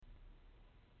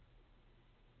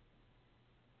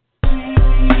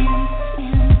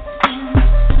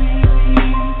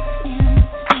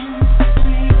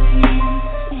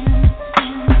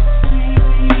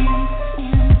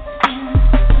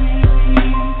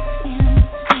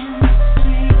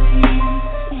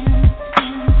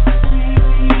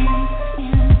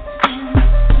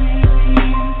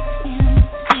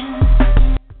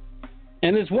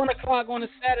o'clock on a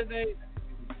Saturday.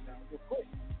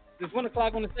 It's 1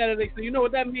 o'clock on a Saturday, so you know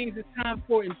what that means. It's time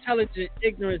for Intelligent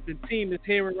Ignorance. The team is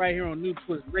here right here on New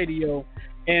Twist Radio.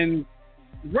 And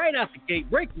right out the gate,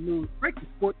 breaking news, breaking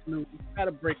sports news.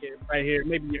 Gotta break it right here.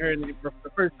 Maybe you heard it for the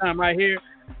first time right here,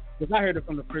 because I heard it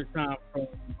from the first time from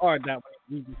our dot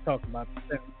we just talked about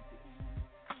the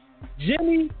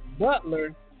Jimmy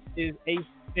Butler is a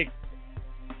Sixer.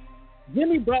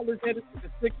 Jimmy Butler's headed to the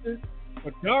Sixers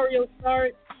for Dario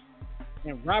Saric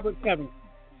and Robert Covington.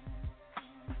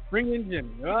 Bring in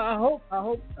Jimmy. I hope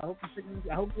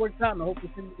it works out, and I hope the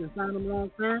Sixers can sign him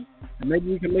long term, and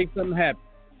maybe we can make something happen.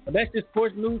 But that's just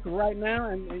sports news for right now,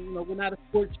 and you know we're not a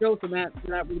sports show, so we're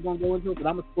not really gonna go into it. But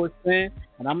I'm a sports fan,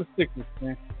 and I'm a Sixers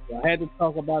fan, so I had to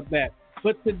talk about that.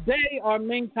 But today, our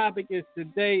main topic is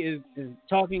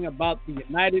talking about the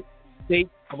United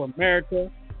States of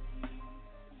America,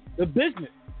 the business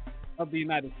of the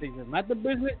United States, not the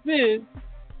business is,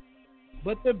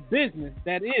 but the business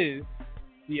that is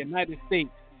the United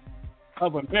States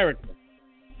of America,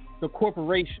 the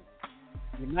corporation,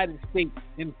 United States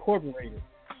Incorporated.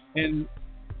 And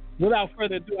without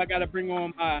further ado, I got to bring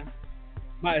on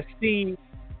my esteemed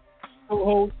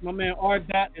co-host, my man R.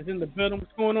 Dot is in the building.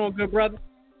 What's going on, good brother?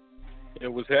 It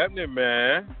was happening,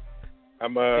 man.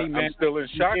 I'm still in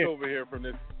shock over here from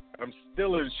this. I'm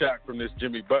still in shock from this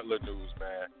Jimmy Butler news,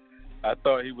 man. I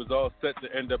thought he was all set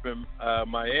to end up in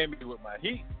Miami with my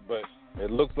Heat, but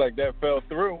it looks like that fell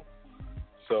through.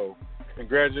 So,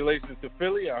 congratulations to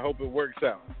Philly. I hope it works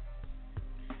out.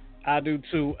 I do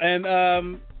too.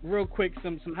 And real quick,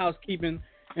 some housekeeping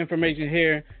information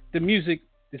here. The music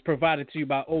is provided to you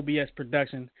by OBS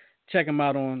Productions. Check him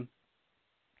out on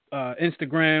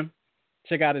Instagram.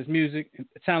 Check out his music.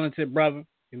 A talented brother,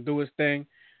 can do his thing.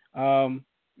 Got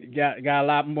a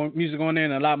lot more music on there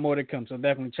and a lot more to come. So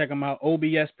definitely check him out.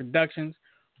 OBS Productions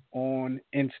on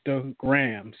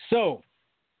Instagram. So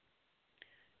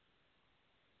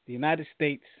the United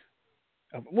States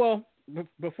of,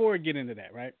 before we get into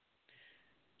that, right?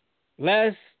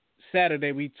 Last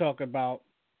Saturday we talked about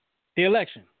the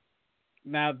election.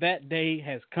 Now that day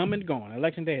has come and gone.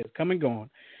 Election day has come and gone.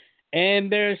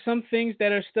 And there are some things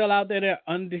that are still out there that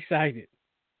are undecided.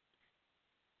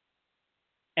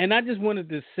 And I just wanted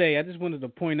to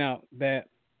point out that,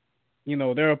 you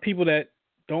know, there are people that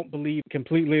don't believe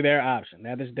completely their option.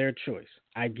 That is their choice.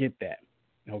 I get that.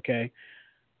 Okay.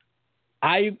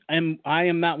 I am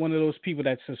not one of those people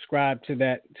that subscribe to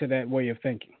that way of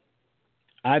thinking.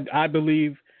 I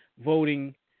believe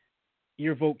voting,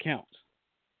 your vote counts.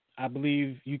 I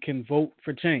believe you can vote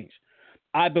for change.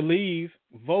 I believe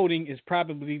voting is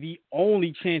probably the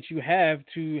only chance you have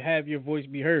to have your voice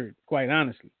be heard, quite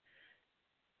honestly.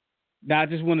 Now, I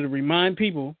just wanted to remind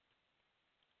people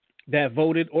that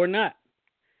voted or not,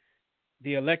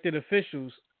 the elected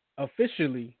officials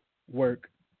officially work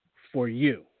for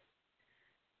you.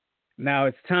 Now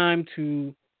it's time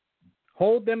to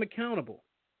hold them accountable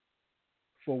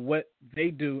for what they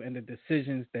do and the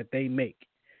decisions that they make.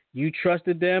 You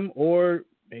trusted them, or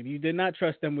maybe you did not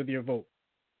trust them with your vote,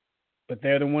 but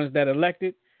they're the ones that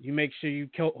elected. You make sure you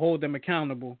hold them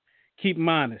accountable. Keep them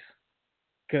honest,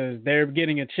 because they're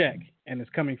getting a check and it's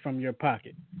coming from your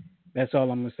pocket. That's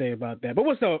all I'm gonna say about that. But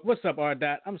what's up, R.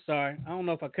 Dot? I'm sorry, I don't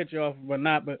know if I cut you off or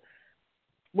not, but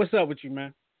what's up with you,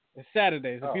 man? It's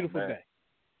Saturday. It's a beautiful day.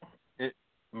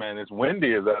 It's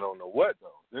windy as I don't know what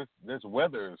though. This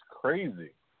weather is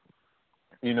crazy.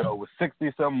 You know, it was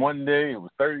 60-something one day, it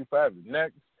was 35 the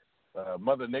next.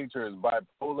 Mother Nature is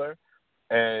bipolar,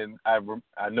 and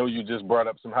I know you just brought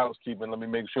up some housekeeping. Let me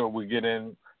make sure we get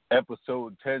in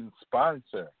episode 10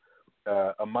 sponsor,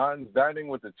 Amon's Dining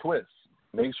with a Twist.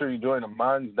 Make sure you join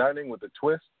Amon's Dining with a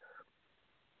Twist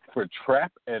for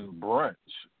Trap and Brunch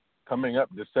coming up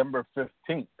December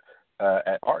 15th.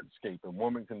 At Artscape in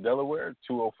Wilmington, Delaware,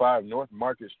 205 North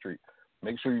Market Street.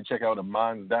 Make sure you check out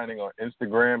Amon's Dining on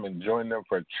Instagram and join them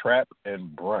for Trap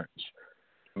and Brunch.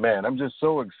 Man, I'm just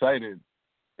so excited.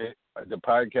 The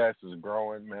podcast is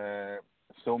growing, man.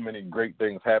 So many great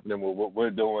things happening with what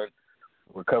we're doing.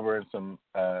 We're covering some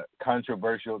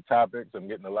controversial topics. I'm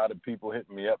getting a lot of people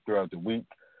hitting me up throughout the week,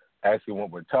 asking what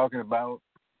we're talking about,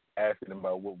 asking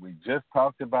about what we just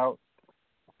talked about.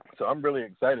 So I'm really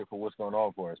excited for what's going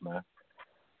on for us, man.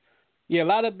 Yeah, a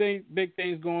lot of big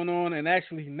things going on, and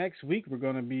actually next week we're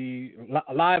going to be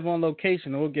live on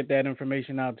location. We'll get that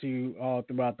information out to you all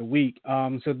throughout the week.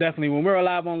 So definitely, when we're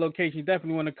live on location, you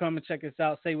definitely want to come and check us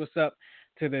out. Say what's up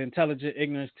to the Intelligent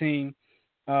Ignorance team.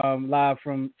 Live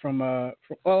from where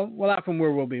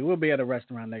we'll be. We'll be at a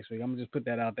restaurant next week. I'm gonna just put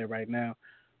that out there right now.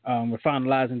 We're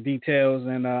finalizing details,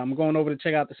 and I'm going over to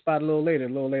check out the spot a little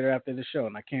later after the show,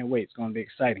 and I can't wait. It's going to be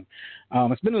exciting.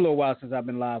 It's been a little while since I've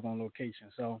been live on location,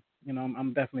 so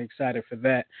I'm definitely excited for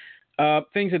that.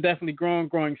 Things are definitely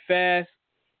growing fast.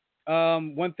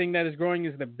 One thing that is growing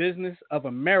is the business of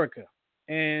America,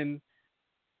 and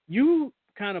you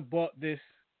kind of brought this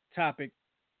topic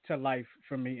to life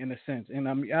for me in a sense. And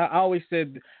I've always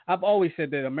said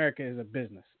that America is a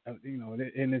business,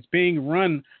 and it's being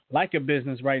run like a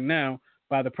business right now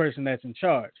by the person that's in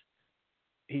charge.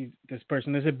 This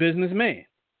person is a businessman.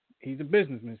 He's a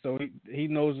businessman, so he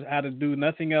knows how to do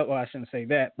nothing else. Well, I shouldn't say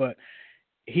that, but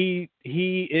his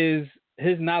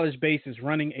knowledge base is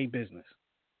running a business,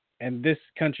 and this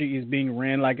country is being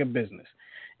ran like a business.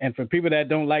 And for people that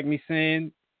don't like me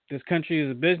saying this country is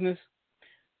a business,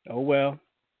 oh well.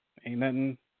 Ain't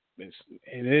nothing.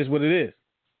 It is what it is.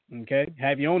 Okay?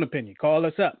 Have your own opinion. Call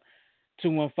us up.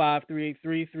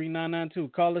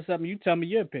 215-383-3992. Call us up and you tell me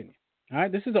your opinion. All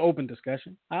right? This is an open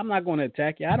discussion. I'm not going to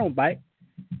attack you. I don't bite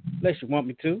unless you want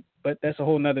me to, but that's a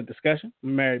whole nother discussion. I'm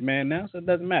a married man now, so it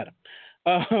doesn't matter.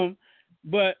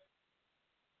 But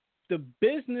the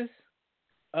business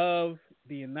of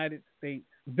the United States,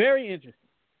 very interesting,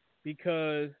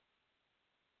 because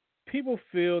people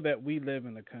feel that we live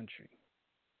in a country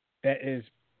that is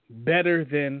better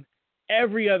than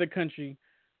every other country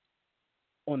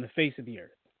on the face of the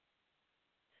earth.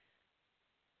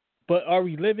 But are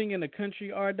we living in a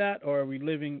country, Ardot, or are we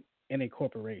living in a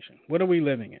corporation? What are we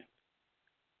living in?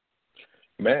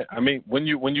 Man, I mean, when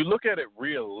you look at it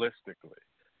realistically,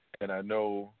 and I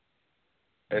know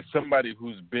as somebody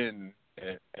who's been,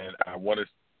 and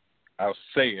I'll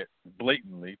say it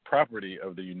blatantly, property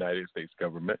of the United States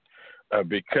government,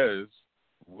 because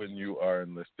when you are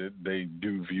enlisted, they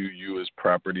do view you as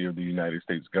property of the United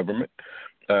States government.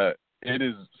 It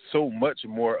is so much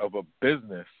more of a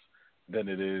business than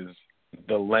it is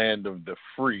the land of the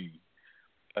free,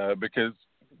 because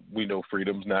we know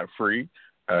freedom's not free.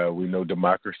 We know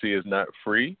democracy is not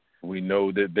free. We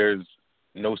know that there's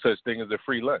no such thing as a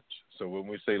free lunch. So when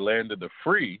we say land of the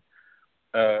free,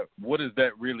 what does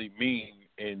that really mean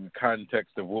in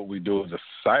context of what we do as a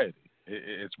society?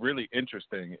 It's really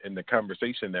interesting in the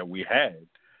conversation that we had,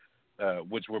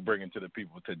 which we're bringing to the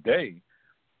people today,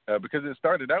 because it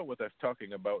started out with us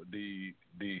talking about the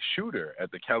shooter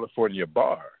at the California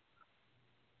bar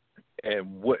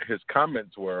and what his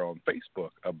comments were on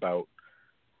Facebook about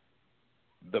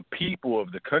the people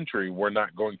of the country were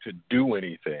not going to do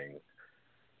anything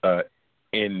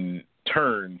in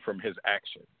turn from his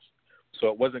actions. So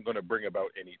it wasn't going to bring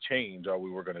about any change. All we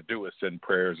were going to do is send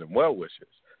prayers and well wishes.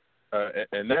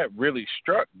 And that really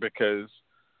struck because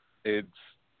it's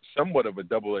somewhat of a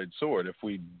double-edged sword. If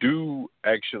we do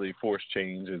actually force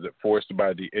change, is it forced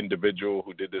by the individual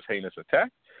who did this heinous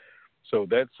attack? So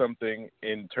that's something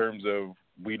in terms of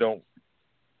we don't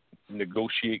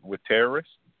negotiate with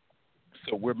terrorists.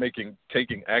 So we're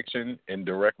taking action in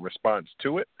direct response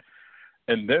to it.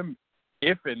 And then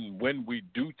if and when we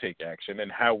do take action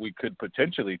and how we could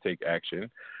potentially take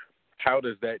action, how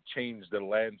does that change the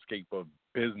landscape of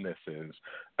businesses?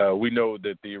 We know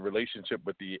that the relationship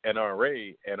with the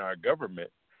NRA and our government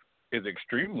is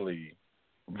extremely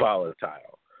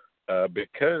volatile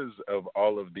because of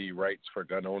all of the rights for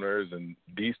gun owners, and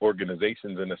these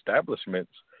organizations and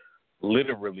establishments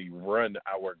literally run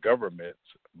our governments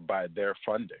by their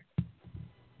funding.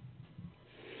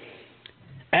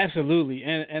 Absolutely,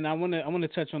 and I want to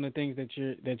touch on the things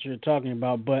that you're talking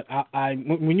about. But I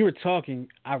when you were talking,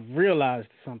 I realized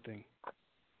something,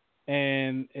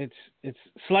 and it's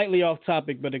slightly off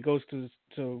topic, but it goes to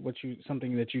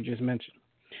something that you just mentioned.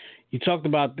 You talked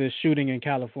about this shooting in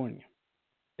California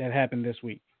that happened this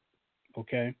week.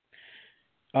 Okay.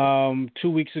 2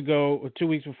 weeks ago, or 2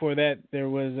 weeks before that, there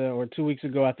was, or 2 weeks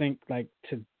ago, I think, like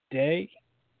today,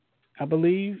 I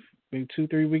believe, maybe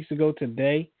 2-3 weeks ago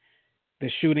today, the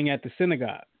shooting at the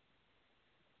synagogue.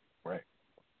 Right.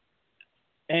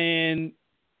 And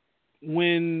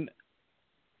when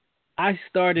I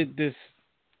started this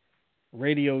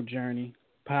radio journey,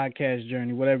 podcast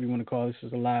journey, whatever you want to call it, this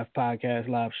is a live podcast,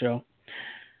 live show.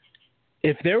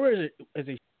 If there was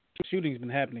a shooting's been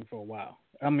happening for a while.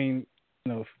 I mean,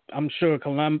 I'm sure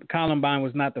Columbine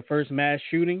was not the first mass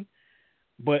shooting,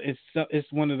 but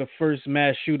it's one of the first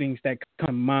mass shootings that come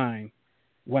to mind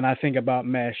when I think about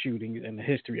mass shootings and the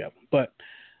history of them. But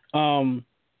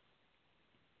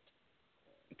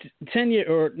 10 years,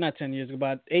 or not 10 years ago,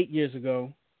 about 8 years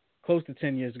ago, close to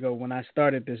 10 years ago, when I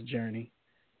started this journey,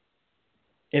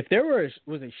 if there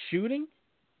was a shooting,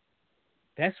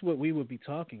 that's what we would be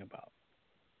talking about.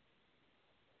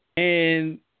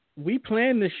 And we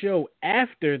planned the show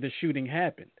after the shooting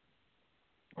happened,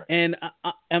 Right. and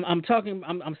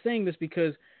I'm saying this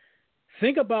because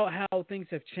think about how things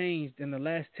have changed in the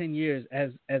last 10 years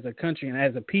as a country and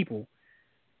as a people.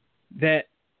 That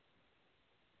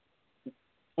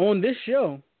on this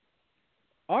show,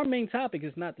 our main topic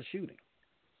is not the shooting.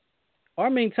 Our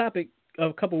main topic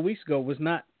of a couple of weeks ago was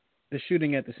not the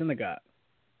shooting at the synagogue.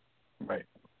 Right.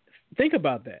 Think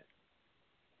about that.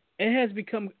 It has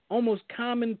become almost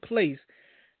commonplace,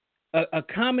 a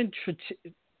common,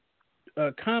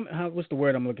 what's the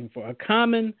word I'm looking for? A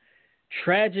common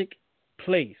tragic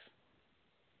place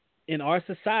in our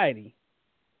society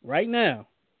right now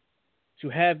to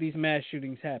have these mass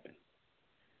shootings happen.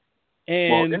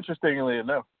 And well, interestingly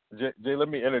enough, Jay, let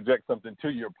me interject something to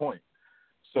your point.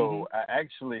 So I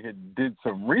actually did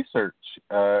some research,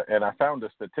 and I found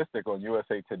a statistic on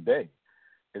USA Today.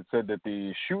 It said that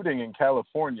the shooting in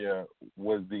California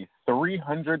was the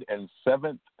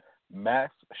 307th mass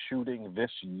shooting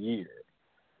this year,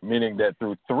 meaning that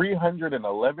through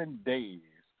 311 days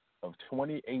of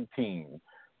 2018,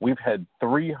 we've had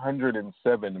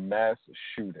 307 mass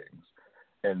shootings.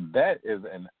 And that is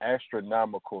an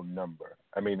astronomical number.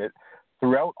 I mean,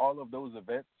 throughout all of those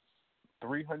events,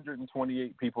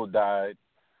 328 people died,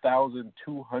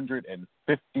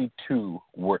 1,252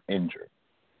 were injured.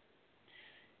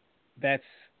 That's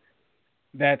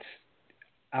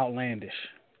outlandish.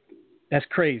 That's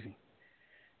crazy.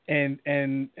 And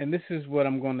this is what I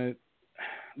want to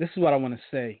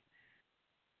say.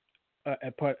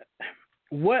 Because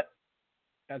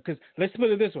let's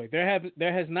put it this way: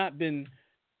 there has not been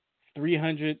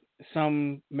 300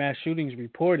 some mass shootings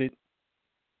reported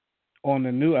on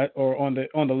the news or on the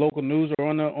local news or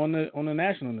on the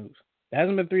national news. There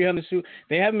hasn't been 300 shoot.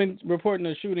 They haven't been reporting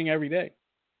a shooting every day.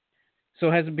 So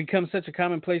has it become such a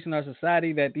commonplace in our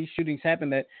society that these shootings happen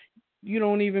that you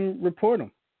don't even report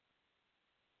them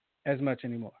as much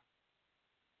anymore?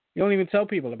 You don't even tell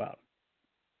people about them.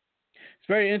 It's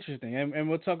very interesting, and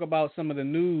we'll talk about some of the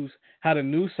news, how the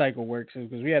news cycle works,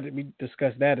 because we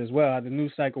discussed that as well, how the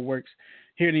news cycle works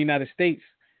here in the United States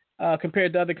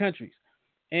compared to other countries.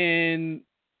 And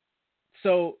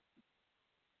so,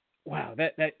 wow,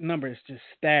 that number is just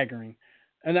staggering.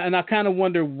 And I kind of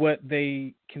wonder what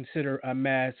they consider a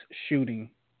mass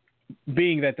shooting,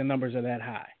 being that the numbers are that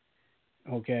high.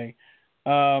 Okay.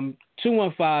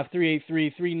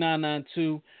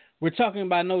 215-383-3992. We're talking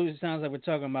about, I know it sounds like we're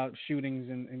talking about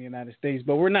shootings in the United States,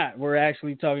 but we're not. We're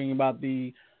actually talking about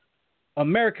the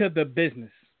America the business.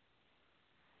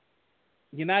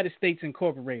 United States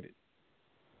Incorporated.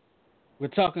 We're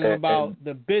talking about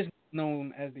the business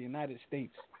known as the United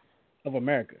States of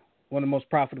America. One of the most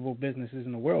profitable businesses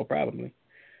in the world, probably.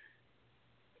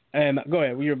 And go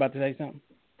ahead. Were you about to say something?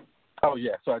 Oh,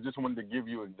 yeah. So I just wanted to give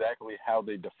you exactly how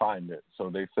they defined it. So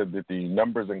they said that the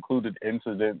numbers included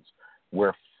incidents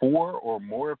where 4 or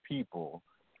more people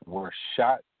were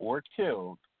shot or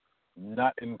killed,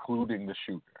 not including the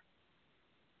shooter.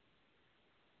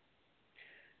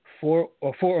 4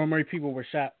 or more people were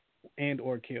shot and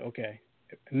or killed. Okay.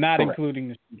 Not Correct. Including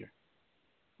the shooter.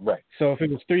 Right. So if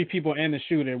it was 3 people and the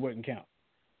shooter, it wouldn't count.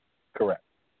 Correct.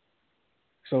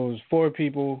 So it was 4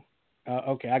 people.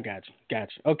 Okay, I got you.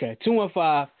 Okay,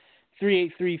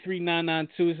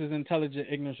 215-383-3992. This is Intelligent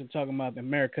Ignorance. We're talking about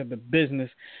America, the business.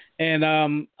 And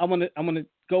I'm gonna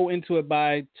go into it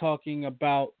by talking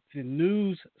about the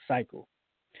news cycle.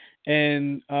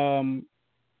 And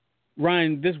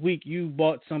Ryan, this week you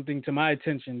brought something to my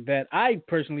attention that I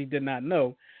personally did not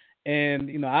know. And,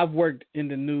 you know, I've worked in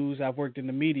the news, I've worked in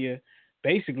the media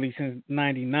basically since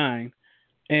 99.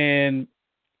 And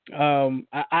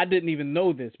I didn't even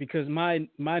know this because my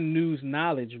news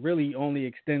knowledge really only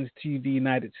extends to the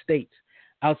United States.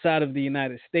 Outside of the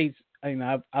United States, you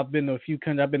know, I've been to a few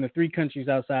countries. I've been to 3 countries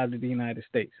outside of the United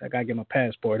States. I gotta get my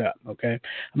passport up, okay?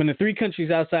 I've been to 3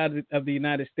 countries outside of the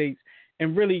United States,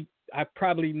 and really, I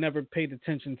probably never paid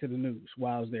attention to the news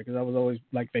while I was there because I was always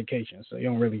like vacation, so you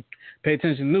don't really pay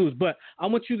attention to the news. But I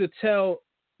want you to tell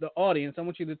the audience, I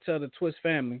want you to tell the Twist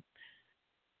family,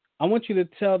 I want you to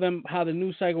tell them how the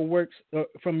news cycle works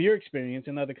from your experience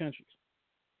in other countries.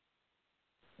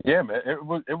 Yeah, man, it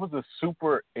was a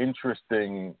super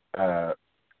interesting. I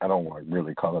don't want to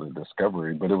really call it a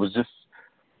discovery, but it was just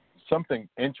something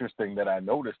interesting that I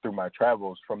noticed through my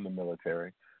travels from the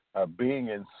military. Being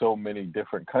in so many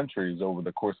different countries over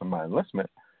the course of my enlistment,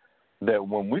 that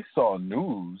when we saw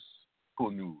news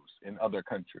in other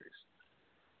countries,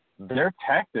 their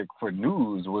tactic for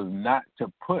news was not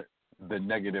to put the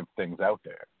negative things out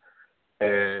there.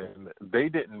 And they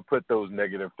didn't put those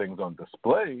negative things on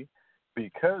display.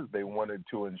 because they wanted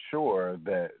to ensure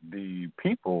that the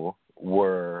people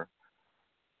were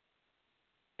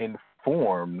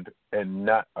informed and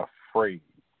not afraid.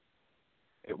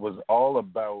 It was all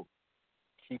about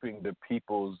keeping the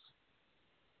people's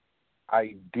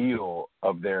ideal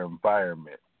of their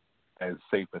environment as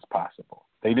safe as possible.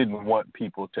 They didn't want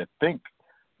people to think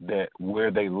that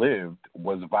where they lived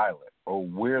was violent or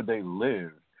where they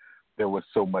lived there was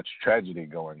so much tragedy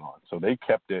going on. So they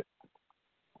kept it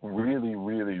really,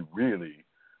 really, really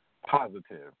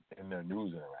positive in their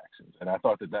news interactions. And I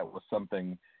thought that that was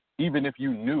something, even if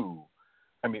you knew,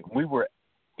 I mean, we were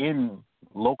in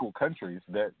local countries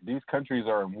that these countries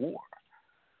are in war.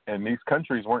 And these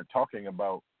countries weren't talking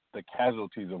about the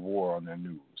casualties of war on their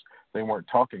news. They weren't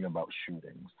talking about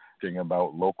shootings, talking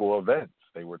about local events.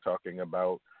 They were talking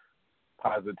about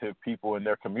positive people in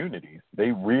their communities.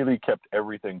 They really kept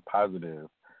everything positive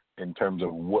in terms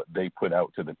of what they put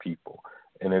out to the people.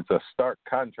 And it's a stark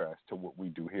contrast to what we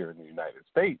do here in the United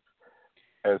States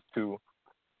as to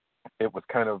it was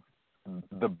kind of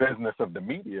the business of the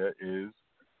media is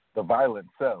the violence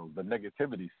sells, the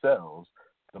negativity sells,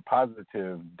 the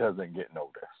positive doesn't get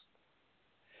noticed.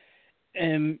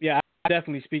 And yeah, I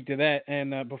definitely speak to that.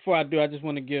 And before I do, I just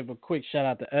want to give a quick shout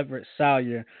out to Everett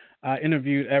Salyer. I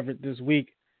interviewed Everett this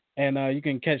week, and you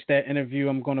can catch that interview.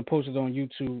 I'm going to post it on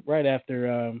YouTube right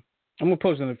after. I'm going to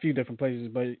post it in a few different places,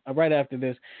 but right after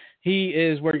this, he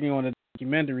is working on a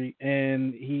documentary,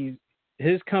 and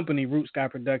his company Root Sky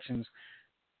Productions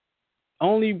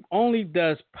only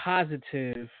does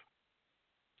positive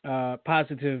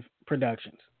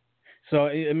productions. So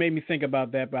it made me think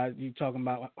about that, by you talking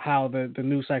about how the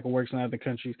news cycle works in other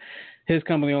countries. His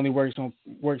company only works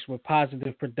with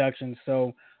positive productions,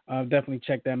 so definitely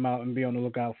check them out and be on the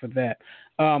lookout for that.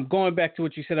 Going back to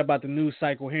what you said about the news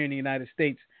cycle here in the United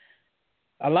States,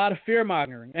 a lot of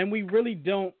fear-mongering, and we really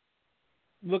don't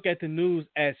look at the news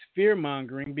as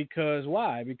fear-mongering because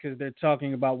why? Because they're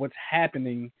talking about what's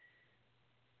happening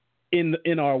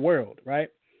in our world, right?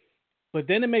 But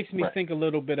then it makes me think a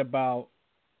little bit about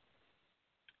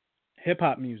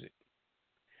hip-hop music.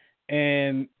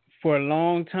 And for a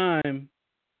long time,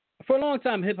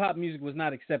 hip-hop music was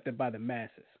not accepted by the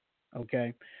masses,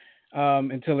 okay?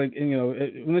 Until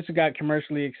once it got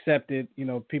commercially accepted,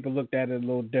 people looked at it a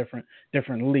little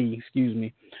differently,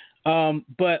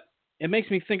 but it makes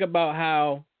me think about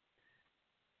how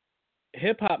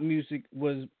hip-hop music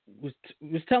was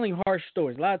telling harsh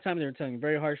stories. A lot of times they were telling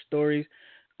very harsh stories.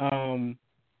 They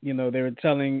were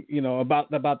telling,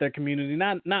 about their community,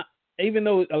 not even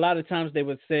though a lot of times they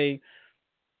would say,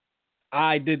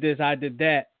 I did this, I did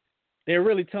that, they're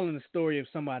really telling the story of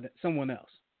someone else,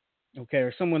 okay,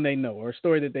 or someone they know, or a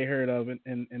story that they heard of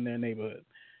in their neighborhood.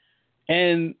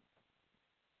 And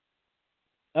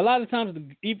a lot of times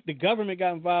the government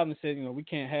got involved and said, we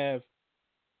can't have,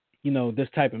 this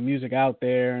type of music out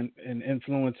there and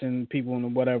influencing people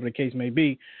and whatever the case may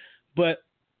be. But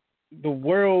the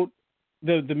world,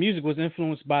 the music was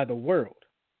influenced by the world.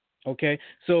 Okay,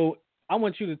 so I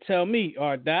want you to tell me,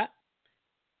 Dot,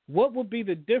 what would be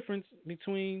the difference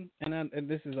between, and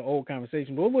this is an old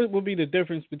conversation, but what would be the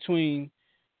difference between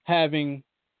having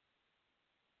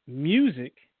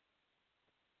music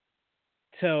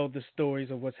tell the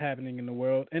stories of what's happening in the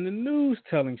world and the news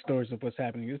telling stories of what's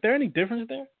happening? Is there any difference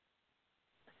there?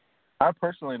 I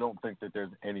personally don't think that there's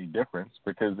any difference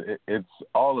because it's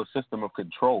all a system of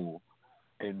control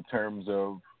in terms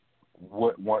of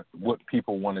what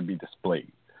people want to be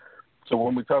displayed. So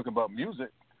when we talk about music,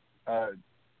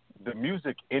 the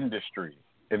music industry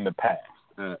in the past,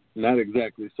 not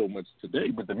exactly so much today,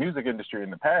 but the music industry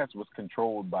in the past was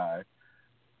controlled by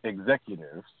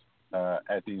executives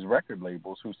at these record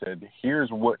labels who said, here's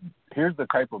the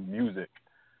type of music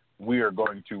we are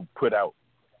going to put out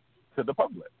to the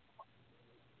public.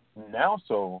 Now,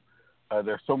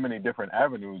 there's so many different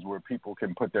avenues where people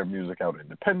can put their music out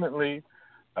independently.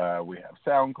 We have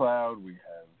SoundCloud.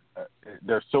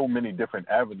 There's so many different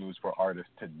avenues for artists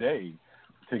today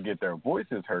to get their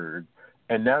voices heard.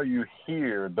 And now you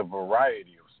hear the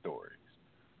variety of stories.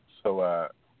 So,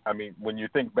 when you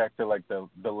think back to like the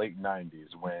late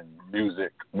 90s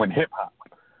when hip hop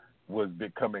was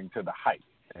becoming to the height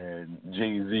and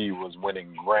Jay-Z was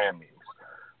winning Grammys,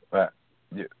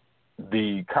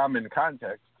 the common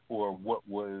context or what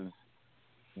was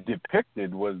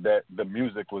depicted was that the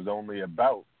music was only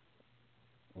about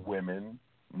women,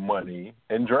 money,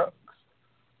 and drugs.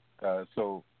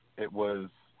 So it was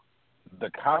the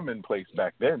commonplace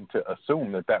back then to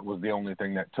assume that was the only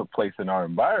thing that took place in our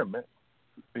environment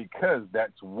because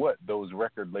that's what those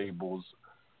record labels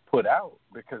put out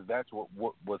because that's what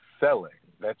was selling.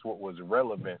 That's what was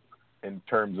relevant in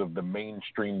terms of the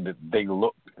mainstream that they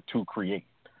look to create.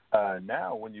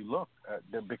 Now, when you look,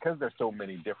 because there's so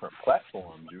many different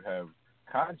platforms, you have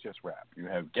conscious rap, you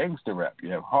have gangster rap, you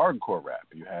have hardcore rap,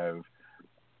 you have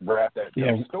rap that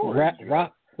tells stories.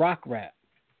 Rock rap.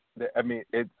 I mean,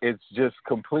 it's just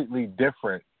completely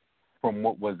different from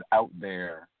what was out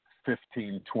there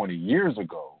 15, 20 years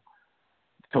ago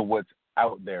to what's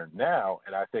out there now.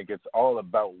 And I think it's all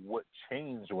about what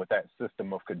changed with that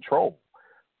system of control.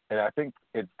 And I think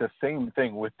it's the same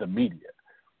thing with the media.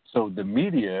 So the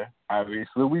media,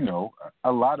 obviously we know,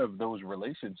 a lot of those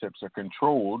relationships are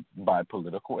controlled by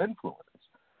political influence.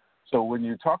 So when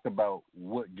you talk about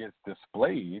what gets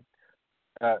displayed,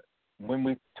 when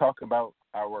we talk about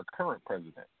our current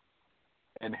president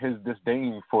and his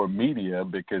disdain for media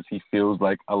because he feels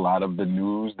like a lot of the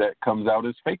news that comes out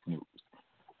is fake news.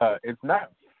 It's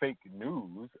not fake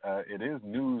news. It is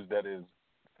news that is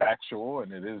factual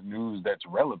and it is news that's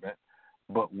relevant.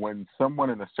 But when someone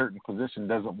in a certain position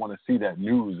doesn't want to see that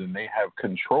news and they have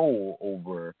control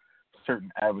over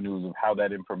certain avenues of how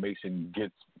that information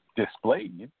gets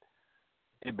displayed,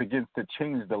 it begins to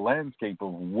change the landscape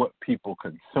of what people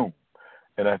consume.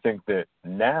 And I think that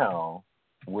now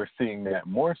we're seeing that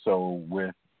more so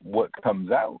with what comes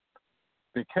out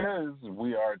because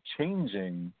we are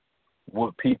changing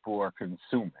what people are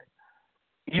consuming.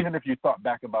 Even if you thought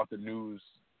back about the news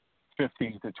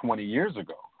 15 to 20 years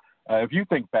ago, if you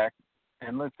think back,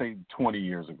 and let's say 20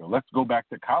 years ago, let's go back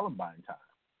to Columbine time.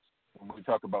 When we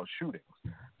talk about shootings,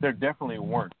 there definitely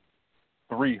weren't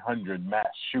 300 mass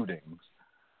shootings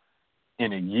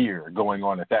in a year going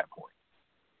on at that point.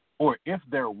 Or if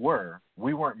there were,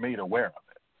 we weren't made aware of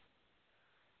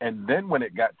it. And then when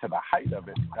it got to the height of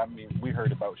it, I mean, we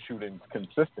heard about shootings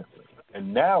consistently.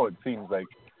 And now it seems like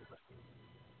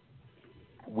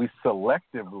we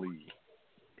selectively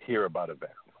hear about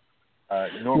events.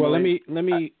 Normally, well,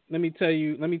 let me tell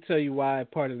you why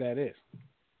part of that is.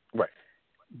 Right.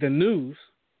 The news,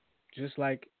 just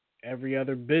like every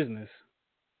other business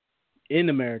in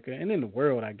America and in the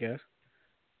world, I guess,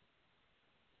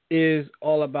 is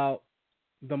all about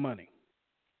the money.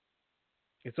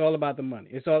 It's all about the money.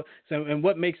 And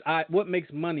what makes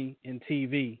money in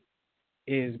TV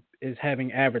is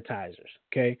having advertisers.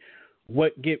 Okay,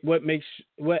 what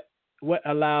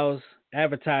allows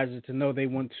advertisers to know they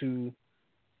want to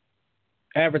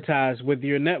advertise with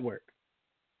your network?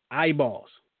 Eyeballs.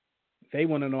 They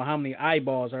want to know how many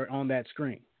eyeballs are on that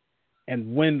screen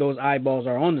and when those eyeballs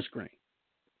are on the screen.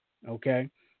 Okay.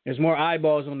 There's more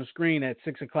eyeballs on the screen at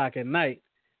 6 o'clock at night,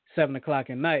 7 o'clock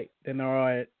at night than there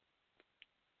are at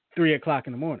 3 o'clock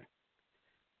in the morning.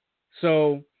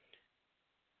 So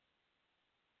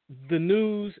the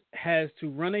news has to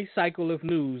run a cycle of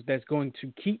news that's going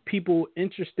to keep people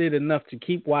interested enough to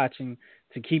keep watching,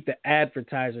 to keep the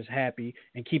advertisers happy,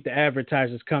 and keep the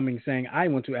advertisers coming saying, I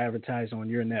want to advertise on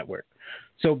your network.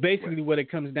 So basically what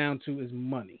it comes down to is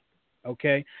money,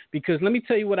 okay? Because let me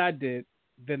tell you what I did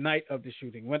the night of the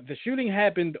shooting. When the shooting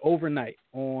happened overnight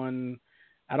on,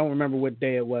 I don't remember what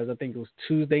day it was. I think it was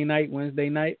Tuesday night, Wednesday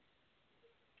night.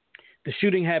 The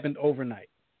shooting happened overnight,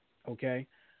 okay?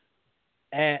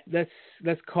 At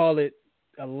let's call it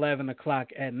 11 o'clock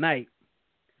at night.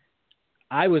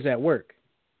 I was at work.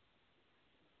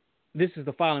 This is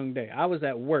the following day. I was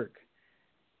at work,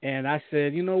 and I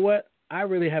said, you know what? I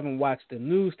really haven't watched the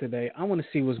news today. I want to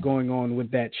see what's going on with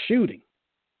that shooting.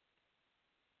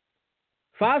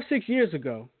 5, 6 years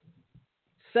ago,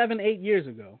 7, 8 years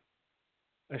ago,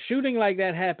 a shooting like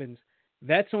that happens,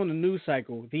 that's on the news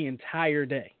cycle the entire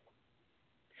day.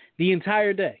 The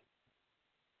entire day.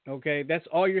 Okay? That's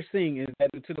all you're seeing is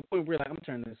that to the point where like, I'm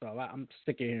turning this off. I'm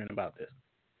sick of hearing about this.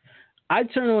 I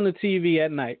turn on the TV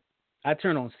at night. I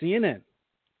turn on CNN.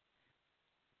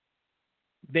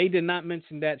 They did not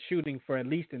mention that shooting for at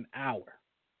least an hour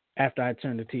after I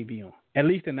turned the TV on. At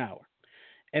least an hour.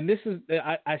 And this is,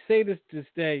 I say this to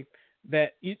say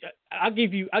that I'll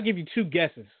give you 2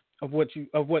 guesses of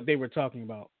what they were talking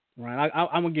about, Ryan.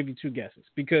 I'm gonna give you 2 guesses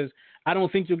because I don't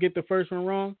think you'll get the first one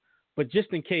wrong, but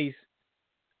just in case,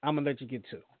 I'm gonna let you get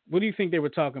 2. What do you think they were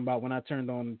talking about when I turned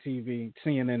on the TV,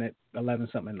 CNN at 11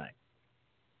 something at night?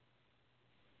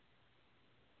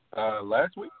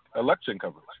 Last week, election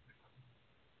coverage.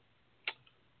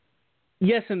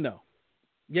 Yes and no.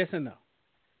 Yes and no.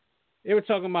 They were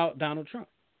talking about Donald Trump.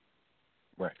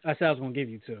 Right. I said I was going to give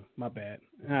you 2. My bad.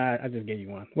 I just gave you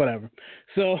 1. Whatever.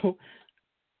 So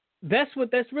that's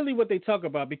really what they talk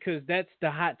about because that's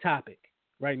the hot topic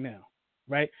right now,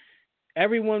 right?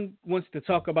 Everyone wants to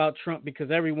talk about Trump because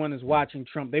everyone is watching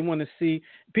Trump. They want to see,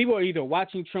 people are either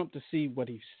watching Trump to see what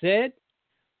he said,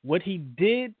 what he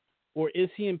did, or is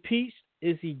he impeached,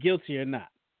 is he guilty or not?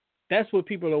 That's what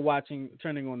people are watching,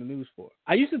 turning on the news for.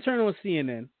 I used to turn on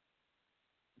CNN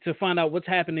to find out what's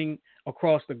happening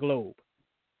across the globe.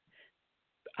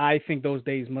 I think those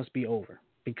days must be over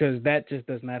because that just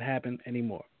does not happen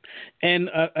anymore. And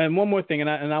one more thing, and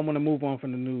I want to move on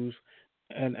from the news.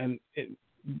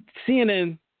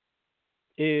 CNN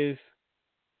is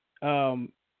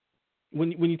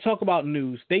when you talk about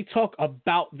news, they talk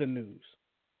about the news.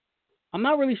 I'm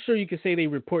not really sure you can say they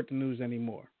report the news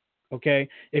anymore. Okay,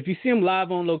 if you see them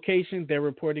live on location, they're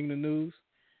reporting the news.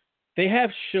 They have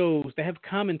shows. They have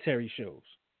commentary shows.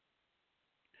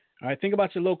 All right, think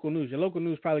about your local news. Your local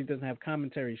news probably doesn't have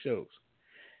commentary shows.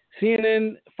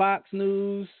 CNN, Fox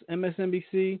News,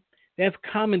 MSNBC, they have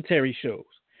commentary shows.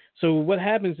 So what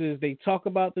happens is they talk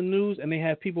about the news and they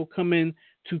have people come in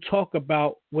to talk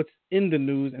about what's in the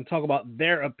news and talk about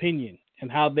their opinion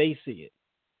and how they see it.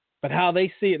 But how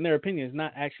they see it in their opinion is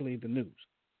not actually the news.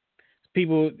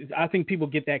 I think people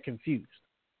get that confused.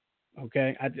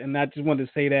 Okay, I just wanted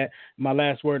to say that. My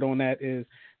last word on that is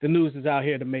the news is out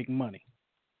here to make money.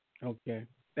 Okay,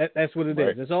 that's what it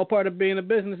is. It's all part of being a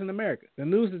business in America. The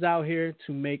news is out here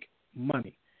to make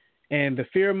money, and the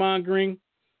fear mongering.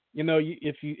 You know,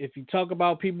 if you talk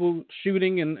about people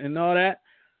shooting and all that,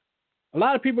 a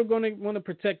lot of people are going to want to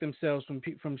protect themselves from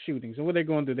shootings. And what they're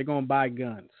going to do, they're going to buy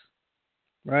guns,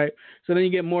 right? So then you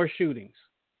get more shootings.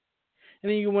 And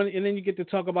then you get to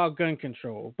talk about gun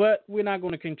control, but we're not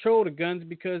going to control the guns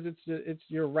because it's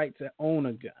your right to own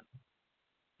a gun.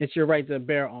 It's your right to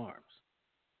bear arms,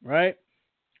 right?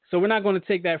 So we're not going to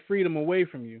take that freedom away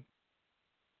from you,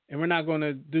 and we're not going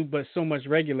to do but so much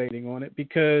regulating on it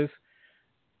because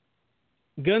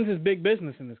guns is big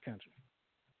business in this country.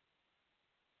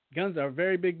 Guns are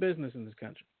very big business in this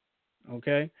country,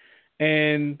 okay?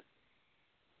 And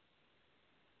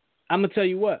I'm gonna tell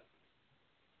you what.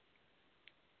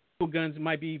 Guns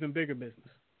might be even bigger business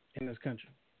in this country.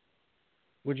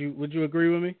 Would you agree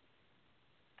with me?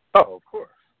 Oh, of course.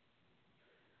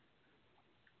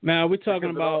 Now we're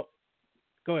talking about.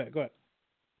 Go ahead.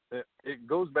 It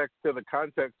goes back to the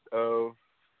context of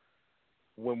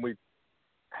when we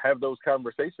have those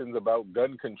conversations about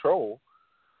gun control,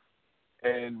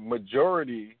 and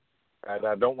majority, and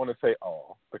I don't want to say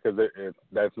all because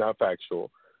that's not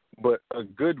factual, but a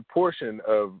good portion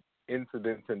of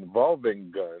incidents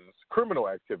involving guns, criminal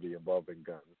activity involving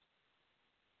guns,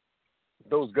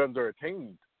 those guns are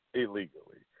attained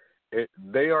illegally.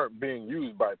 They aren't being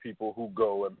used by people who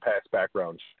go and pass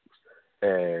background checks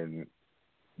and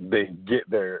they get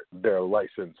their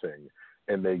licensing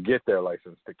and they get their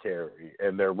license to carry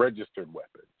and their registered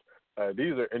weapons.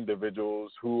 These are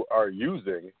individuals who are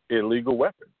using illegal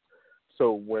weapons.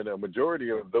 So when a majority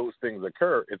of those things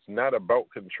occur, it's not about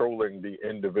controlling the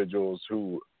individuals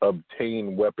who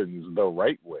obtain weapons the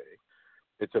right way.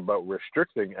 It's about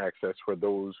restricting access for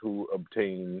those who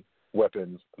obtain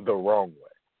weapons the wrong way.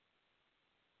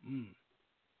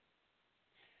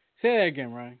 Say that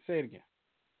again, Ryan. Say it again.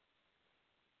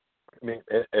 I mean,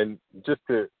 and just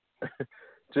to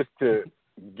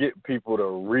get people to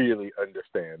really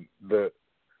understand, the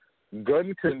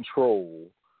gun control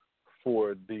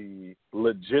for the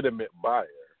legitimate buyer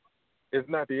is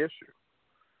not the issue.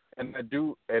 And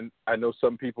I know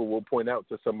some people will point out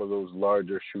to some of those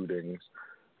larger shootings,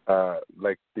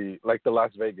 like the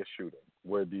Las Vegas shooting,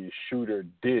 where the shooter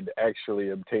did actually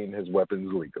obtain his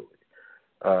weapons legally.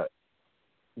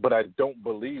 But I don't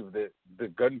believe that the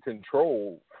gun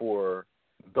control for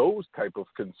those type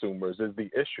of consumers is the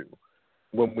issue.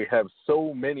 When we have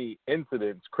so many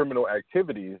incidents, criminal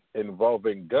activities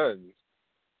involving guns,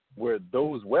 where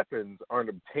those weapons aren't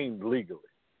obtained legally.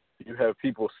 You have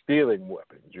people stealing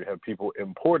weapons. You have people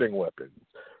importing weapons.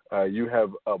 You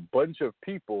have a bunch of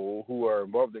people who are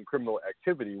involved in criminal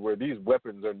activity where these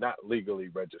weapons are not legally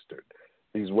registered.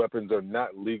 These weapons are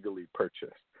not legally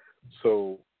purchased.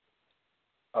 So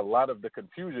a lot of the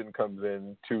confusion comes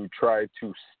in to try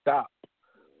to stop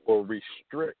or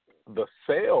restrict the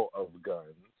sale of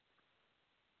guns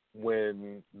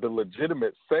when the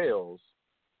legitimate sales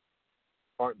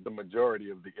aren't the majority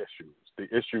of the issues. The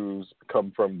issues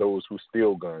come from those who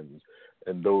steal guns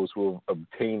and those who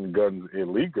obtain guns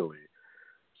illegally.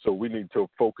 So we need to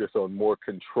focus on more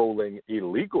controlling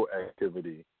illegal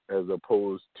activity as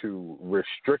opposed to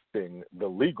restricting the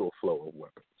legal flow of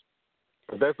weapons.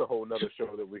 But that's a whole nother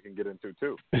show that we can get into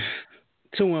too.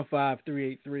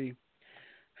 215-383-3992,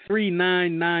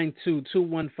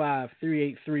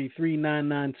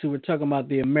 215-383-3992. We're talking about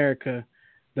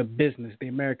the business, the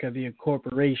America, the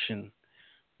corporation.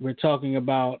 We're talking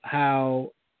about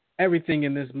how everything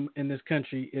in this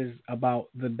country is about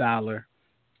the dollar,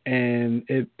 and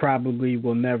it probably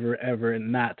will never ever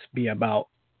not be about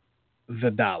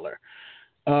the dollar.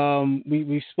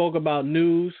 We spoke about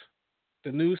news,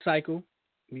 the news cycle.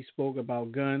 We spoke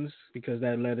about guns because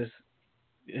that led us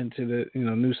into the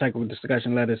news cycle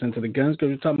discussion led us into the guns because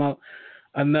we're talking about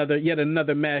yet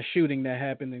another mass shooting that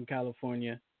happened in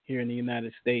California here in the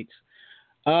United States.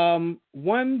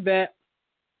 One that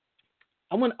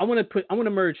I want to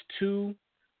merge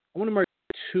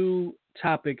two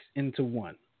topics into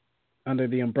one under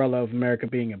the umbrella of America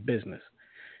being a business.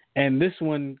 And this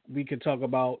one we could talk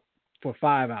about for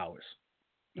 5 hours.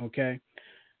 Okay?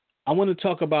 I want to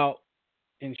talk about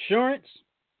insurance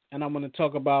and I want to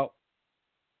talk about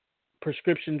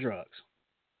prescription drugs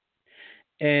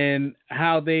and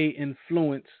how they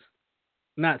influence,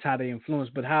 not how they influence,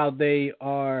 but how they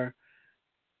are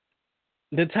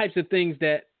the types of things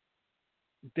that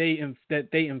they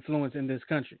influence in this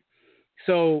country.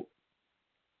 So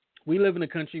we live in a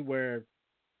country where,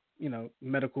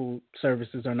 medical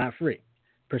services are not free.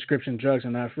 Prescription drugs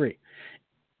are not free.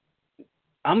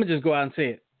 I'm gonna just go out and say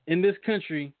it. In this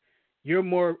country, you're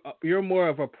more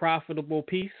of a profitable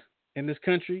piece in this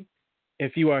country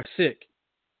if you are sick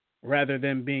rather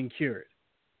than being cured.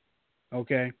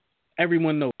 Okay?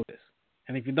 Everyone knows this.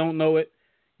 And if you don't know it,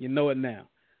 you know it now.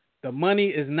 The money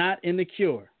is not in the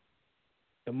cure.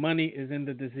 The money is in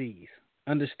the disease.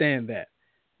 Understand that.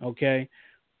 Okay?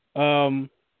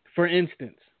 For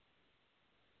instance,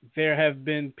 there have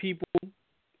been people,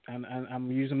 and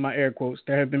I'm using my air quotes,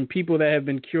 there have been people that have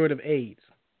been cured of AIDS.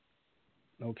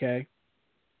 Okay?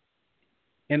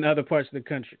 In other parts of the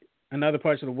country, in other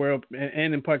parts of the world,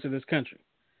 and in parts of this country,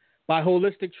 by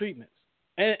holistic treatments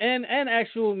and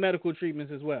actual medical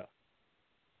treatments as well.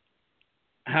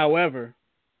 However,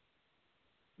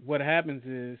 what happens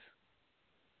is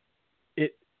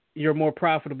you're more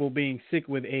profitable being sick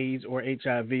with AIDS or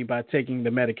HIV by taking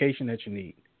the medication that you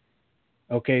need.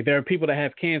 Okay, there are people that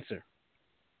have cancer.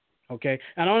 Okay,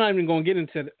 and I'm not even going to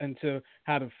get into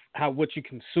how what you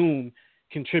consume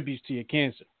contributes to your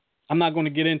cancer. I'm not going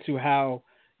to get into how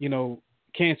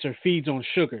cancer feeds on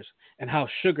sugars and how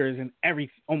sugar is in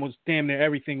almost damn near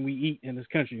everything we eat in this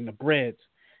country, in the breads,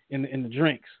 in the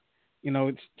drinks.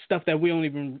 It's stuff that we don't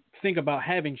even think about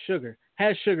having sugar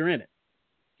has sugar in it.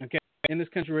 Okay, in this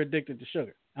country we're addicted to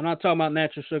sugar. I'm not talking about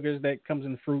natural sugars that comes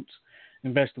in fruits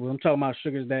and vegetables. I'm talking about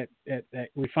sugars that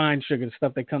refined sugar, the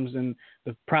stuff that comes in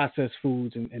the processed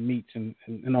foods and meats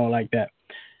and all like that.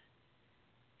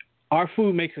 Our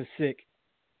food makes us sick.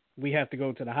 We have to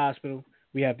go to the hospital.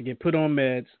 We have to get put on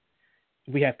meds.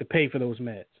 We have to pay for those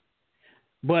meds.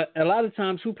 But a lot of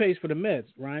times, who pays for the meds,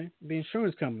 Ryan? The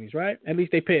insurance companies, right? At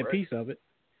least they pay a piece of it.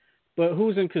 But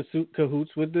who's in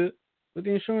cahoots with the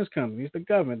insurance companies? The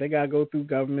government. They got to go through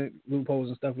government loopholes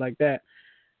and stuff like that.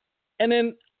 And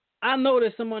then I know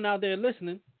there's someone out there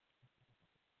listening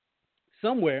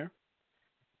somewhere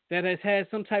that has had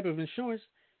some type of insurance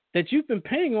that you've been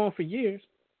paying on for years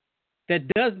that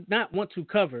does not want to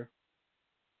cover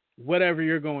whatever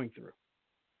you're going through.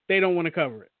 They don't want to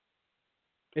cover it.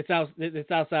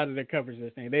 It's outside of their coverage.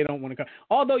 This thing they don't want to cover.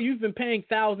 Although you've been paying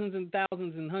thousands and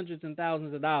thousands and hundreds and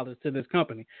thousands of dollars to this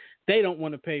company, they don't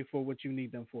want to pay for what you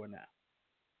need them for now.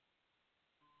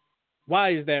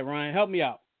 Why is that, Ryan? Help me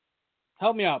out.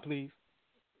 Help me out, please.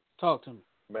 Talk to me.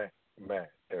 Man,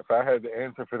 if I had the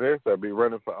answer for this, I'd be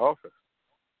running for office.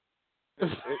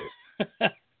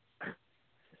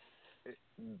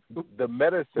 The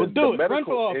medicine, well, do the it. medical Run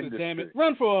for office, industry. damn it.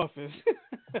 Run for office.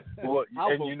 Well,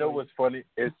 and you know what's funny?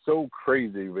 It's so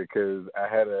crazy because I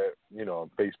had on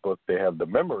Facebook, they have the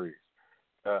memories.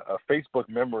 A Facebook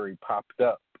memory popped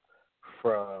up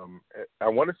from, I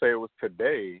want to say it was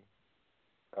today,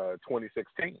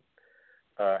 2016.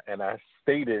 And I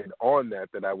stated on that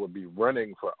I would be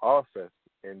running for office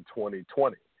in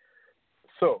 2020.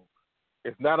 So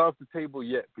it's not off the table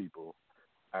yet, people.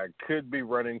 I could be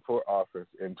running for office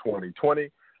in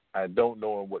 2020. I don't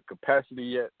know in what capacity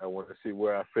yet. I want to see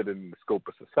where I fit in the scope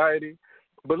of society.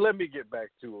 But let me get back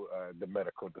to the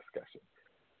medical discussion.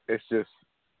 It's just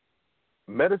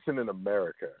medicine in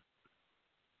America,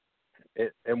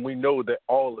 and we know that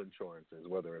all insurances,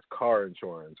 whether it's car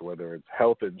insurance, whether it's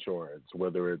health insurance,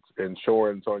 whether it's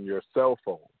insurance on your cell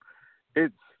phone,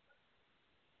 it's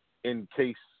in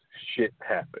case shit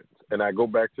happens. And I go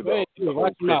back to the whole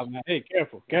watch out, man. Hey,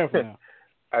 careful now.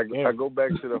 I go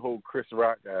back to the whole Chris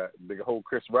Rock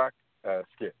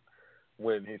skit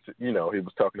when he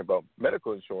was talking about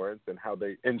medical insurance and how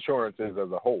insurances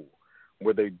as a whole,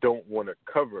 where they don't want to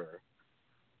cover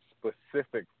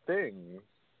specific things,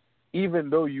 even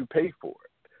though you pay for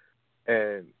it.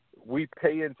 And we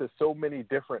pay into so many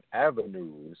different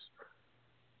avenues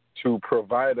to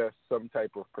provide us some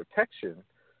type of protection.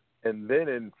 And then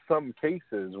in some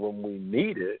cases, when we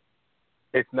need it,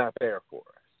 it's not there for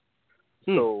us.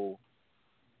 So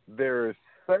there's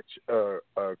such a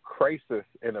crisis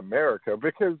in America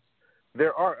because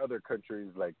there are other countries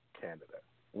like Canada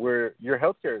where your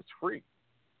healthcare is free.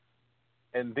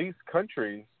 And these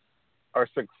countries are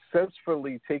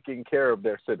successfully taking care of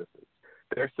their citizens.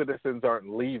 Their citizens aren't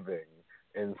leaving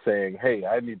and saying, hey,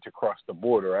 I need to cross the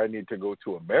border. I need to go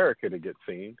to America to get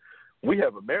seen. We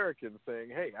have Americans saying,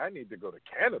 hey, I need to go to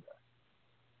Canada.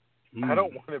 I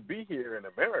don't want to be here in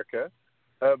America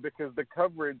because the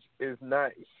coverage is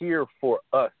not here for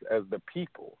us as the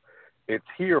people. It's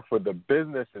here for the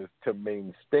businesses to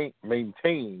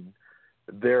maintain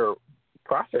their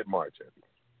profit margins.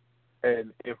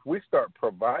 And if we start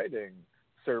providing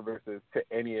services to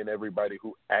any and everybody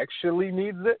who actually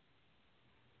needs it,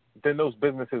 then those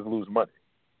businesses lose money.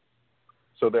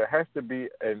 So there has to be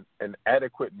an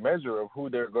adequate measure of who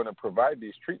they're going to provide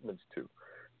these treatments to.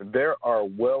 There are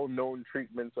well-known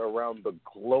treatments around the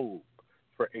globe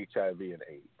for HIV and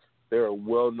AIDS. There are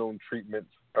well-known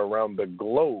treatments around the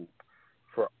globe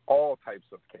for all types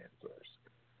of cancers.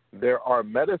 There are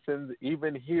medicines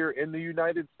even here in the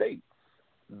United States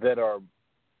that are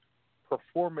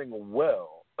performing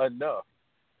well enough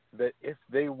that if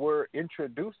they were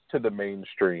introduced to the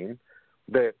mainstream,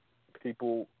 that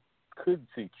people could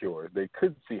see cures, they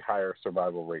could see higher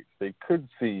survival rates, they could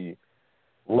see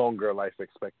longer life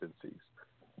expectancies.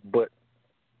 But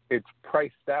it's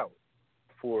priced out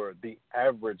for the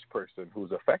average person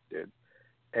who's affected,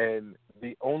 and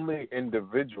the only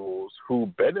individuals who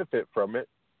benefit from it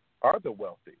are the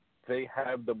wealthy. They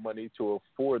have the money to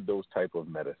afford those type of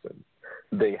medicines.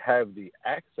 They have the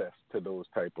access to those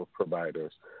type of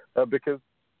providers because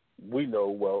we know,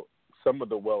 well, some of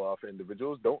the well-off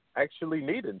individuals don't actually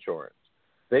need insurance.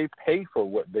 They pay for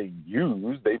what they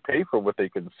use. They pay for what they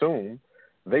consume.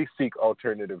 They seek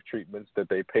alternative treatments that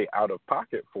they pay out of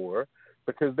pocket for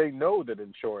because they know that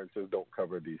insurances don't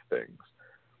cover these things.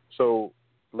 So,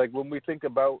 like when we think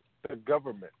about the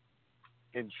government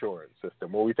insurance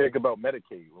system, when we think about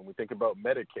Medicaid, when we think about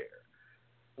Medicare,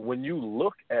 when you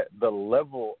look at the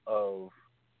level of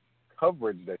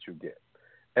coverage that you get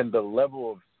and the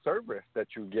level of service that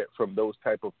you get from those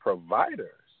type of providers,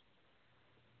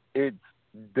 it's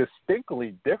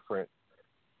distinctly different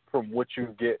from what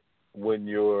you get when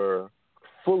you're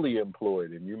fully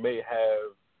employed and you may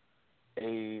have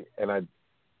and I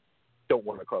don't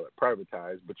want to call it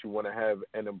privatized, but you want to have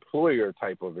an employer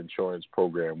type of insurance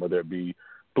program, whether it be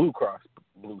Blue Cross,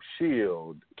 Blue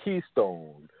Shield,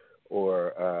 Keystone,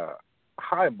 or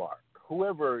Highmark,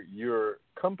 whoever your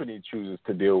company chooses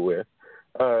to deal with,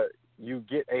 you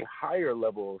get a higher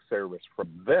level of service from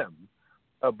them.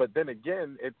 But then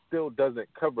again, it still doesn't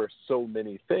cover so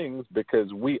many things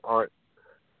because we aren't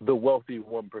the wealthy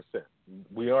 1%.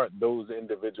 We aren't those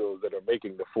individuals that are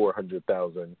making the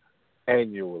 $400,000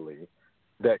 annually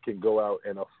that can go out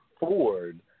and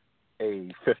afford a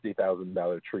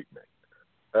 $50,000 treatment.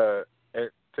 And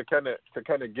to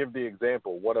kind of give the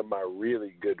example, one of my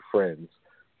really good friends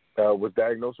was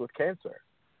diagnosed with cancer,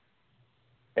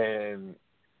 and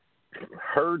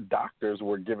her doctors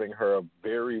were giving her a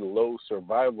very low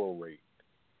survival rate,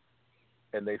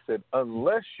 and they said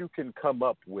unless you can come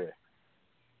up with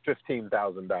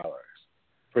 $15,000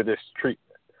 for this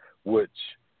treatment, which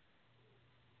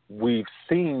we've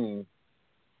seen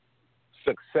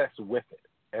success with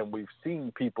it, and we've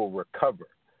seen people recover.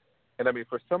 And I mean,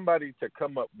 for somebody to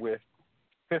come up with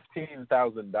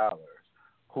 $15,000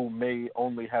 who may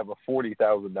only have a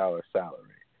 $40,000 salary,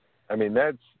 I mean,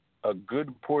 that's a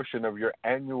good portion of your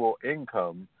annual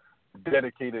income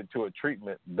dedicated to a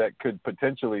treatment that could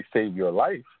potentially save your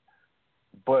life.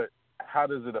 But how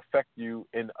does it affect you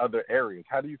in other areas?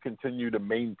 How do you continue to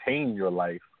maintain your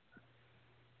life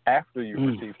after you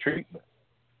receive treatment?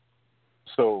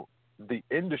 So the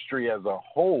industry as a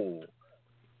whole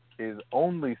is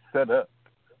only set up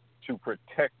to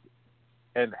protect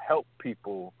and help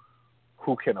people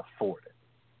who can afford it.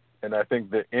 And I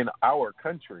think that in our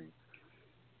country,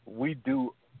 we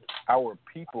do our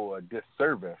people a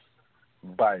disservice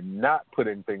by not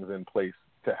putting things in place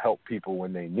to help people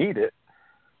when they need it,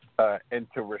 and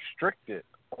to restrict it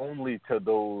only to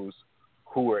those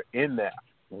who are in that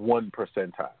 1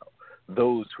 percentile,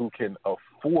 those who can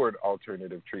afford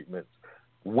alternative treatments.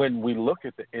 When we look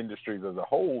at the industries as a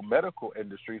whole, medical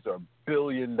industries are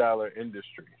billion-dollar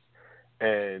industries,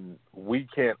 and we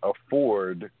can't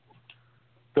afford,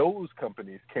 those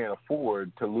companies can't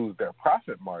afford to lose their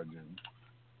profit margins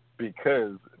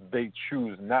because they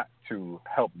choose not to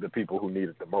help the people who need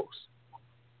it the most.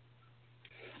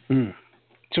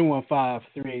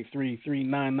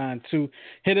 215-383-3992.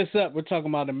 Hit us up. We're talking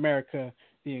about America,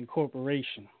 the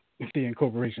incorporation.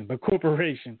 The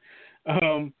corporation.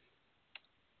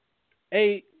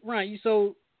 Hey, Ryan,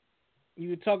 so you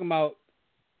were talking about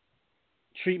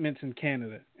treatments in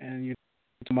Canada and you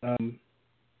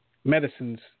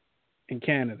medicines in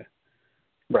Canada.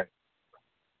 Right.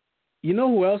 You know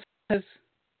who else has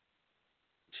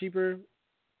cheaper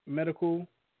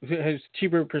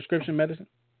prescription medicine?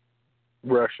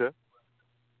 Russia.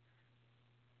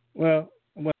 Well,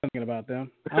 I wasn't thinking about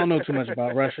them. I don't know too much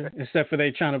about Russia, except for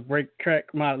they trying to crack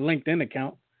my LinkedIn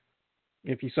account.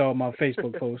 If you saw my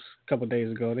Facebook post a couple of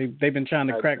days ago, they've been trying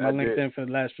to crack my LinkedIn for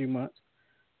the last few months.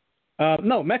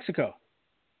 No, Mexico.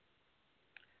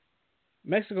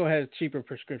 Mexico has cheaper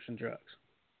prescription drugs.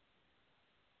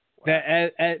 Wow.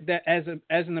 That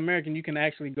as an American, you can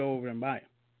actually go over and buy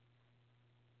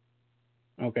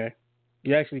them. Okay,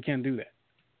 you actually can do that.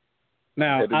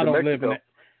 Now, I don't live in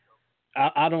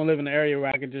I don't live in the area where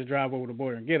I can just drive over the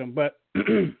border and get them, but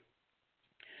and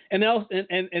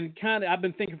kind of I've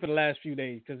been thinking for the last few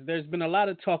days because there's been a lot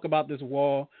of talk about this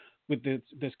wall with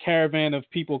this caravan of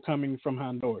people coming from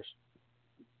Honduras.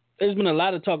 There's been a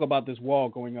lot of talk about this wall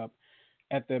going up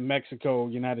at the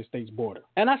Mexico-United States border,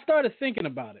 and I started thinking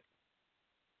about it.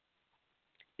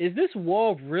 Is this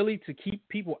wall really to keep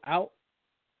people out?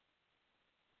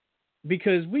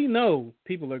 Because we know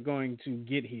people are going to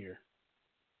get here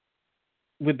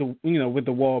with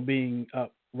the wall being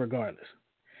up regardless.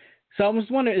 So I was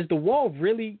wondering, is the wall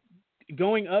really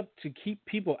going up to keep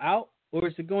people out, or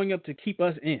is it going up to keep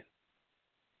us in?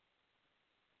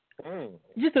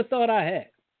 Just a thought I had.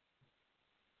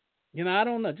 I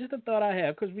don't know. Just a thought I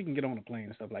have, because we can get on a plane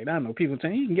and stuff like that. I know people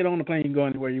saying you can get on the plane, you can go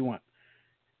anywhere you want.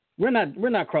 We're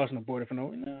not crossing the border for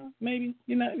no. Maybe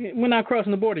we're not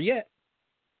crossing the border yet.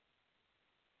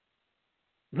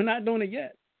 We're not doing it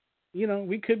yet.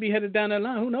 We could be headed down that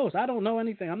line. Who knows? I don't know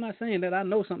anything. I'm not saying that I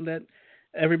know something that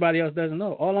everybody else doesn't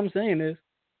know. All I'm saying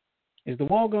is the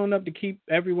wall going up to keep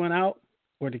everyone out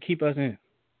or to keep us in?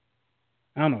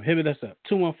 I don't know. Hit us up.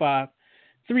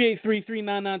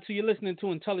 215-383-3992. You're listening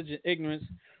to Intelligent Ignorance.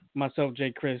 Myself,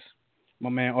 Jay Chris, my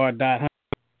man R. Hunt.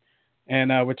 And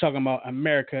we're talking about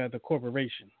America, the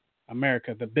corporation.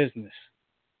 America, the business.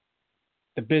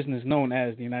 The business known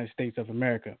as the United States of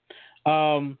America.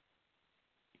 One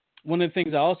of the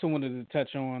things I also wanted to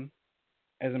touch on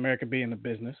as America being a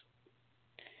business,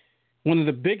 one of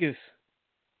the biggest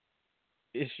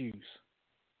issues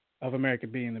of America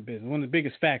being a business, one of the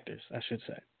biggest factors, I should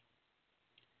say,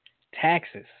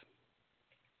 taxes.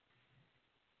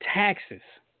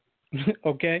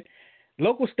 Okay?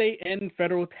 Local, state, and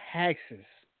federal taxes.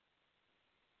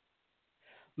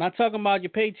 I'm not talking about your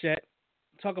paycheck.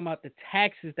 I'm talking about the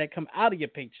taxes that come out of your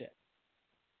paycheck.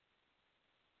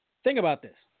 Think about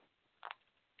this.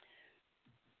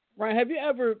 Ryan, have you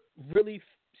ever really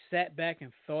sat back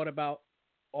and thought about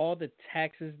all the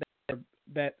taxes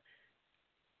that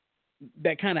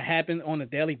kind of happen on a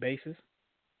daily basis?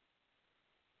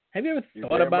 Have you ever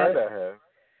thought about it? I have.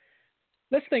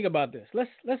 Let's think about this. Let's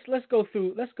go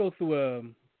through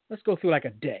like a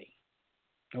day.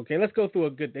 Okay, let's go through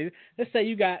a good day. Let's say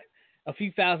you got a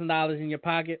few $1,000s in your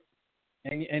pocket,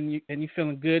 and you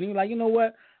feeling good, and you're like, you know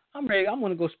what? I'm ready. I'm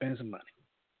gonna go spend some money.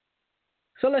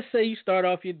 So let's say you start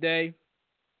off your day.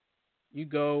 You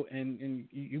go and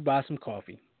you buy some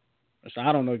coffee. So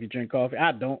I don't know if you drink coffee.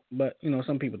 I don't, but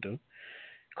some people do.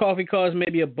 Coffee costs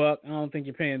maybe $1. I don't think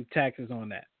you're paying taxes on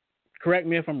that. Correct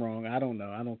me if I'm wrong. I don't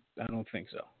know. I don't think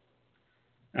so.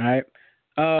 All right.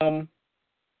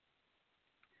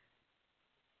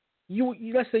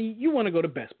 Let's say you want to go to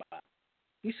Best Buy.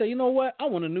 You say, you know what? I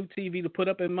want a new TV to put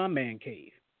up in my man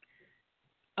cave.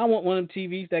 I want one of them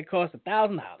TVs that costs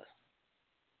 $1,000.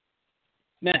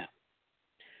 Now,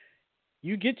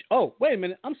 oh, wait a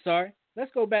minute. I'm sorry.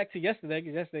 Let's go back to yesterday,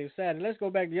 because yesterday was Saturday. Let's go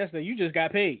back to yesterday. You just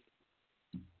got paid.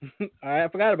 All right, I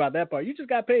forgot about that part. You just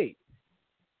got paid.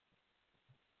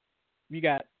 You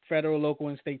got federal, local,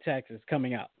 and state taxes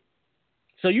coming out.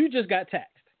 So you just got taxed.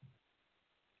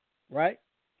 Right?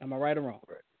 Am I right or wrong?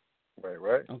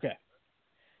 Right. Okay.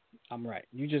 I'm right.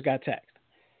 You just got taxed.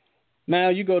 Now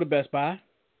you go to Best Buy.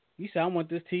 You say, I want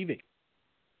this TV.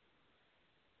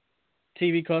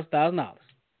 TV costs $1,000.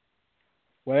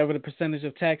 Whatever the percentage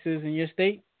of tax is in your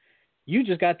state, you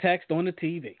just got taxed on the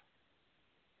TV.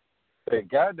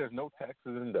 Thank God there's no taxes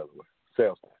in Delaware.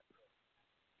 Sales tax.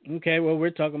 Okay, well,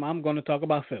 I'm going to talk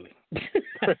about Philly.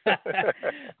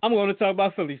 I'm going to talk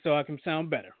about Philly so I can sound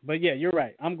better. But yeah, you're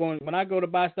right. When I go to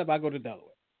buy stuff, I go to Delaware.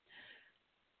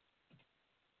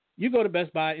 You go to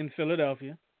Best Buy in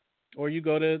Philadelphia, or you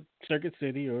go to Circuit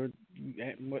City, or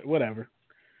whatever.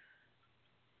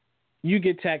 you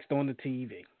get taxed on the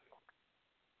TV.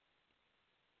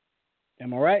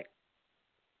 Am I right?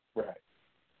 Right.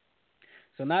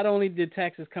 So not only did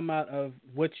taxes come out of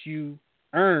what you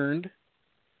earned,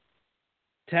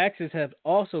 taxes have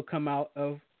also come out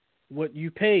of what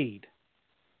you paid.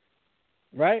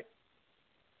 Right?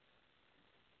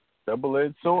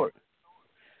 Double-edged sword.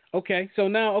 Okay, so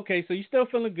you still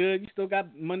feeling good. You still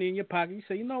got money in your pocket. You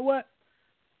say, you know what?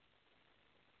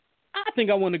 I think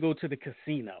I want to go to the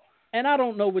casino. And I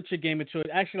don't know what your game of choice.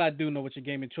 Actually, I do know what your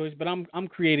game of choice, but I'm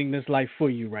creating this life for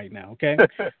you right now. Okay,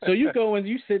 so you go and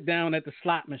you sit down at the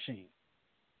slot machine.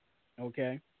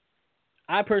 Okay,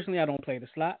 I personally don't play the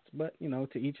slots, but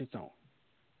to each its own.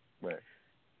 Right.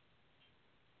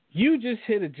 You just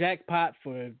hit a jackpot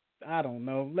for, I don't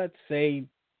know, let's say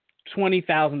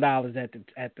 $20,000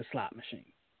 at the slot machine.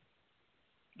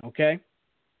 Okay?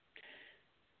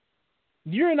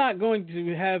 You're not going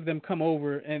to have them come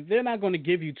over and they're not going to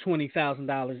give you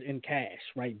 $20,000 in cash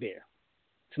right there.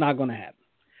 It's not going to happen.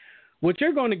 What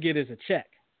you're going to get is a check.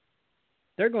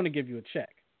 They're going to give you a check.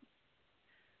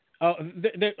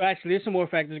 Actually, there's some more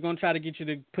factors. They're going to try to get you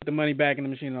to put the money back in the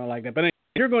machine and all like that. But anyway,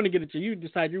 you're going to get a check. You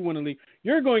decide you want to leave.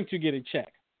 You're going to get a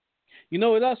check. You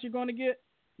know what else you're going to get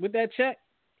with that check,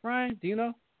 Ryan? Do you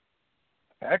know?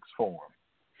 Tax form.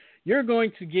 You're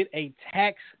going to get a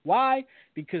tax. Why?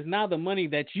 Because now the money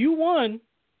that you won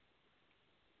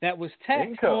that was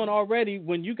taxed on already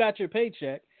when you got your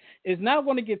paycheck is now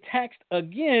going to get taxed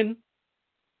again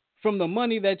from the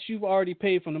money that you've already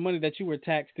paid, from the money that you were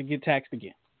taxed to get taxed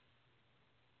again.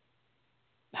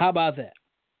 How about that?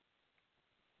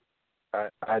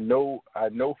 I know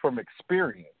from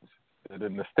experience that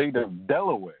in the state of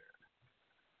Delaware,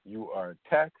 you are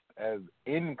taxed as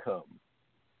income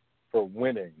for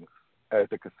winnings at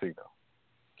the casino.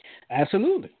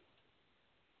 Absolutely.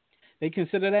 They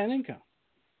consider that income.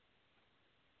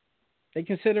 They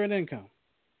consider it income.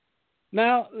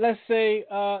 Now, let's say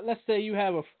you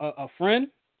have a friend.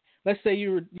 Let's say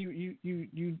you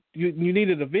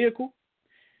needed a vehicle,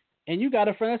 and you got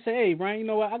a friend that say, "Hey, Brian, you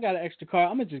know what? I got an extra car.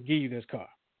 I'm gonna just give you this car.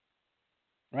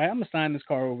 Right? I'm gonna sign this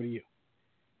car over to you.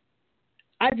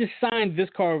 I just signed this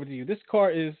car over to you. This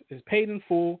car is paid in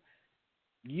full.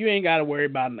 You ain't got to worry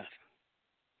about nothing.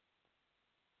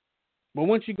 But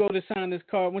once you go to sign this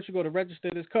car, once you go to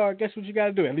register this car, guess what you got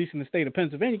to do? At least in the state of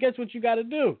Pennsylvania, guess what you got to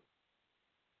do?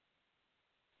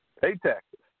 Pay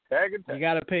taxes. Tag and tax. You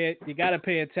got to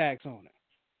pay a tax on it.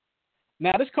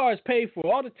 Now this car is paid for.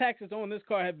 All the taxes on this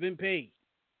car have been paid.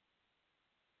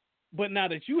 But now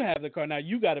that you have the car, now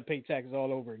you got to pay taxes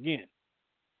all over again.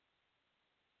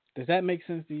 Does that make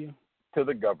sense to you? To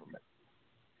the government.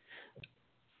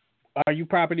 Are you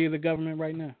property of the government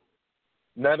right now?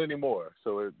 Not anymore.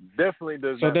 So it definitely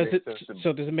does not make sense to me.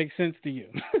 So does it make sense to you?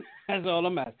 That's all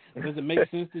I'm asking. Does it make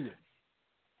sense to you?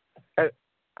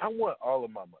 I want all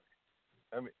of my money.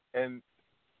 I mean, and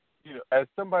as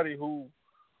somebody who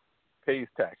pays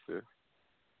taxes,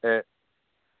 and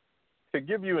to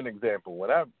give you an example,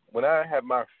 when I had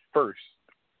my first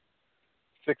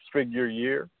 6-figure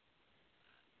year,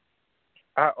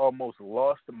 I almost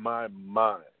lost my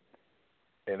mind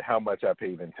in how much I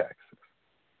paid in taxes.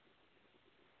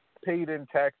 Paid in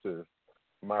taxes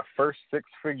my first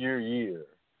 6-figure year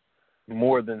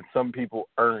more than some people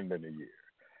earned in a year.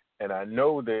 And I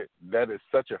know that is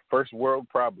such a first world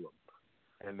problem,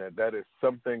 and that is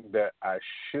something that I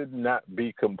should not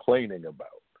be complaining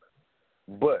about.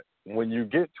 But when you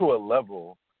get to a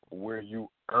level where you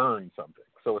earn something,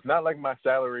 so it's not like my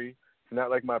salary, it's not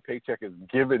like my paycheck is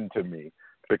given to me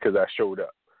because I showed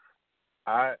up.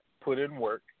 I put in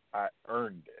work, I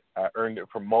earned it. I earned it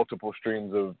from multiple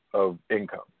streams of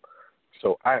income.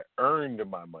 So I earned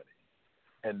my money.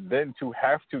 And then to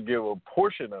have to give a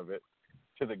portion of it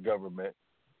to the government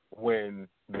when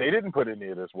they didn't put any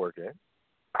of this work in,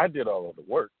 I did all of the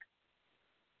work.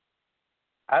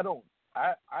 I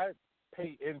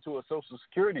pay into a Social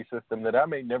Security system that I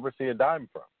may never see a dime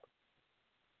from.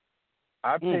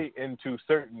 I pay into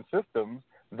certain systems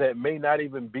that may not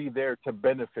even be there to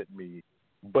benefit me,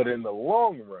 but in the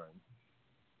long run,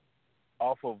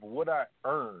 off of what I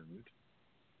earned,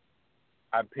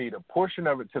 I paid a portion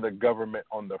of it to the government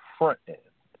on the front end.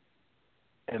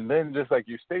 And then, just like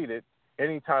you stated,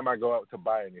 anytime I go out to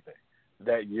buy anything,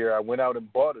 that year I went out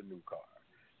and bought a new car.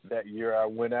 That year I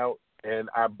went out and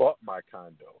I bought my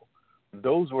condo.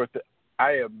 Those were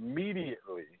I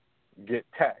immediately get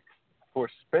taxed for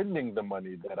spending the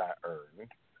money that I earned.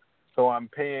 So I'm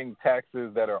paying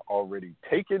taxes that are already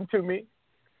taken from me.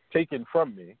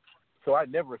 So I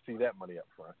never see that money up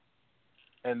front.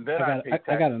 And then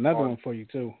I got another one for you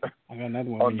too. I got another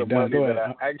one on the money that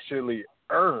I actually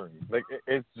earn. Like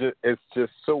it's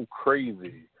just so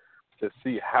crazy to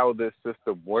see how this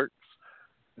system works,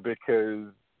 because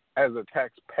as a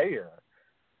taxpayer,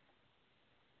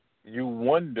 you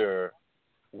wonder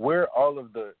where all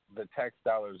of the tax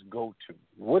dollars go to.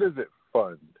 What does it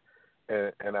fund?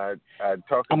 And I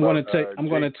talk about. I'm going to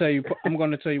tell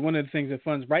you one of the things it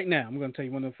funds right now. I'm going to tell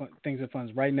you one of the things it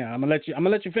funds right now. I'm going to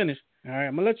let you finish. All right,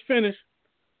 I'm going to let you finish.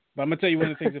 But I'm going to tell you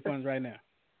one of the things it funds right now.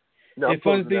 No, it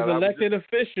funds these elected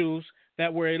officials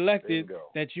that were elected,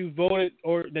 that you voted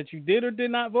or that you did or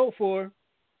did not vote for,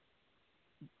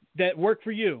 that work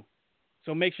for you.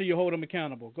 So make sure you hold them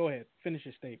accountable. Go ahead, finish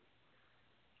your statement.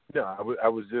 No, I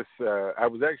was just I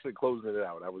was actually closing it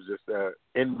out. I was just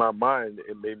in my mind.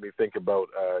 It made me think about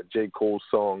J. Cole's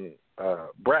song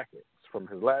 "Brackets" from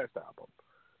his last album.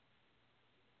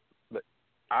 But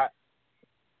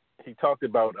he talked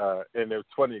about, and it's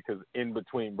funny because in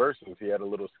between verses he had a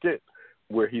little skit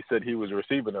where he said he was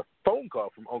receiving a phone call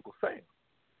from Uncle Sam,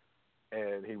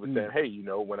 and he was saying, "Hey,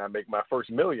 when I make my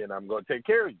first $1 million, I'm going to take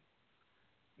care of you."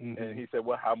 Mm-hmm. And he said,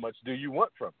 "Well, how much do you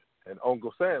want from it?" And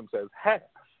Uncle Sam says, "Half."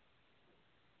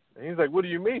 And he's like, "What do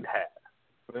you mean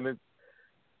half?" And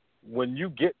when you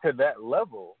get to that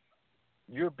level,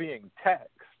 you're being taxed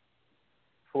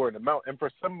for an amount. And for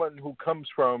someone who comes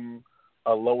from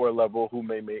a lower level,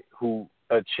 who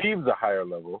achieves a higher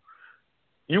level,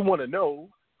 you want to know,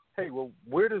 hey, well,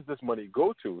 where does this money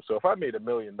go to? So if I made $1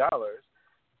 million,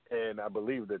 and I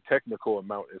believe the technical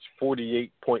amount is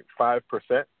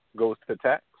 48.5% goes to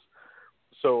tax.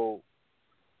 So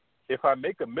if I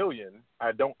make $1 million,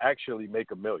 I don't actually make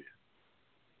 $1 million.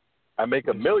 I make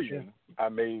 $1 million. I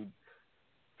made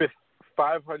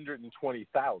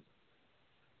 $520,000,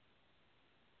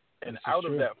 and out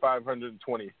of that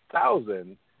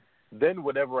 $520,000, then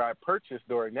whatever I purchased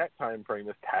during that time frame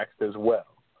is taxed as well.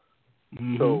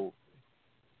 Mm-hmm. So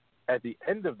at the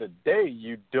end of the day,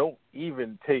 you don't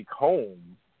even take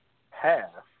home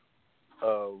half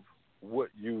of what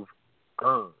you've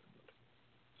earned.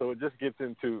 So it just gets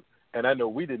into, and I know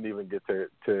we didn't even get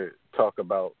to talk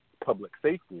about public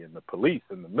safety and the police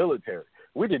and the military.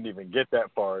 We didn't even get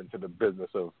that far into the business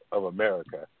of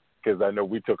America, because I know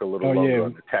we took a little longer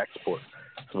on the tax part.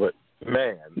 But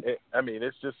man,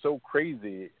 it's just so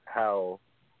crazy how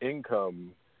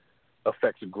income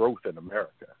affects growth in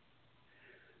America.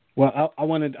 Well, I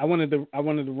wanted to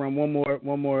run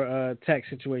one more tax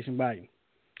situation by you.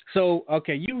 So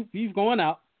okay, you've gone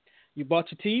out, you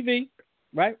bought your TV,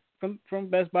 right? From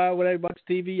Best Buy or whatever, you bought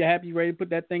your TV, you're happy, you're ready to put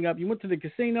that thing up. You went to the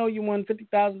casino, you won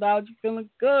 $50,000, you're feeling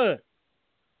good.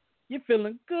 You're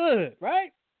feeling good,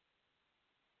 right?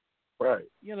 Right.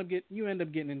 You end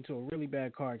up getting into a really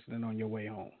bad car accident on your way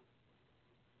home,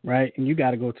 right? And you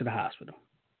got to go to the hospital.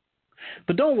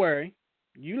 But don't worry,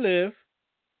 you live,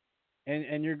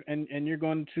 and you're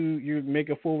going to make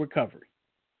a full recovery,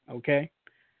 okay?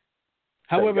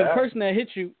 However, the person that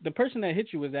hit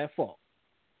you was at fault,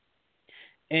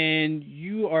 and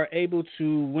you are able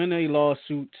to win a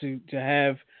lawsuit to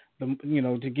have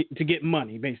to get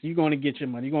money. Basically, you're going to get your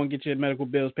money. You're going to get your medical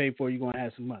bills paid for. You're going to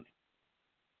have some money.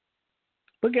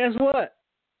 But guess what?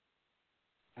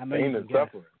 I know you can guess.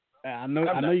 I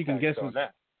know you can guess what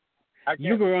that.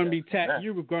 You're going to be taxed.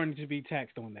 You were going to be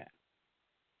taxed on that.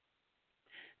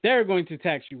 They're going to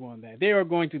tax you on that. They are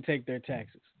going to take their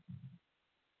taxes.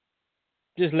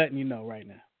 Just letting you know right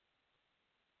now.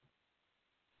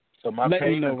 So my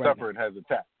pain and suffering has a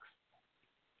tax.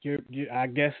 I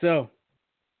guess so.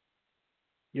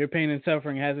 Your pain and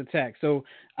suffering has a tax. So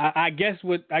I guess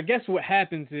what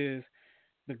happens is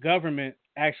the government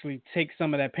actually takes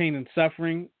some of that pain and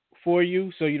suffering for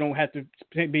you, so you don't have to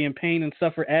be in pain and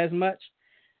suffer as much,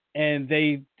 and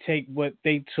they take what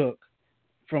they took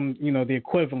from the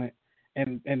equivalent,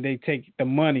 and they take the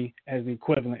money as the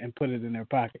equivalent and put it in their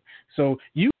pocket. So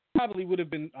you probably would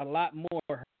have been a lot more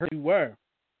hurt than you were,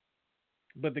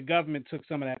 but the government took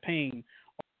some of that pain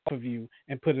off of you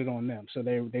and put it on them, so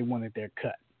they wanted their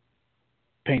cut.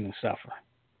 Pain and suffering.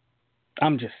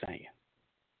 I'm just saying.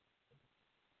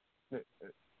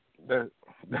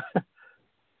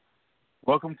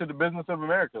 Welcome to the business of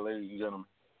America, ladies and gentlemen.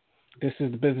 This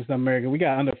is the business of America. We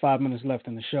got under 5 minutes left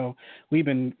in the show. We've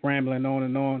been rambling on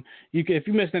and on. If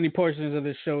you missed any portions of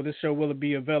this show will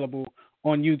be available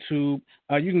on YouTube.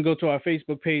 You can go to our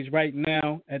Facebook page right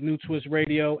now at New Twist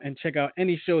Radio and check out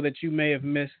any show that you may have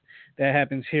missed that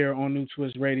happens here on New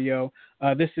Twist Radio.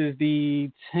 This is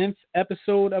the 10th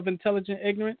episode of Intelligent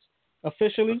Ignorance,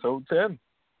 officially. Episode 10.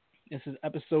 This is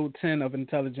episode 10 of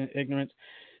Intelligent Ignorance.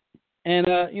 And,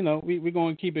 we're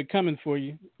going to keep it coming for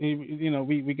you.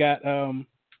 We got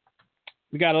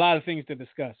We got a lot of things to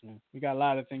discuss, man. We got a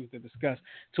lot of things to discuss.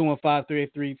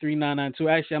 215-383-3992.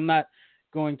 Actually, I'm not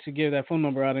going to give that phone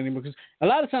number out anymore because a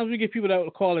lot of times we get people that will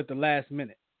call at the last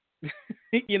minute.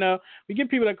 You know, we get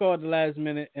people that call at the last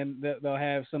minute and they'll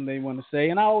have something they want to say,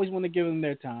 and I always want to give them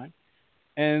their time.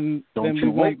 And then we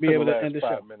won't be able to end the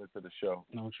show. 5 minutes of the show.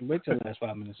 Don't you wait till the last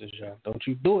 5 minutes of the show. Don't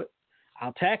you do it.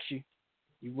 I'll tax you.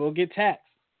 You will get taxed.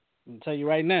 I'm gonna tell you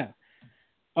right now.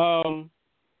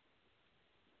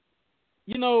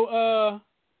 You know,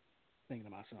 thinking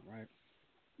about something, right?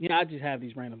 You know, I just have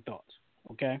these random thoughts,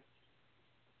 okay?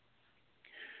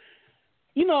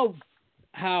 You know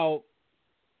how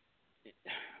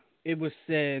it was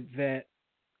said that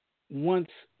once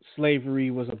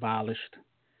slavery was abolished,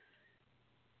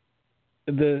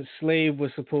 the slave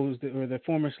was supposed to, or the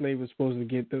former slave was supposed to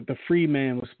get, the free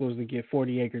man was supposed to get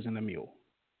 40 acres and a mule,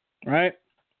 right?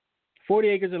 40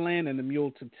 acres of land and the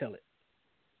mule to till it,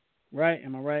 right?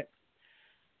 Am I right?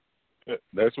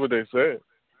 That's what they said.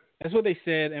 That's what they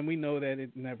said, and we know that it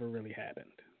never really happened.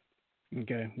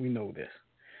 Okay, we know this.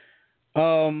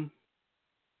 Now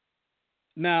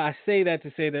I say that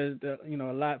to say that you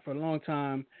know, for a long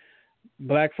time,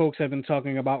 black folks have been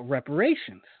talking about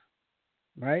reparations,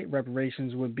 right?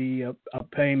 Reparations would be a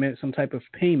payment, some type of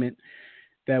payment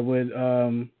that would,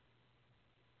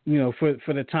 you know,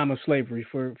 for the time of slavery,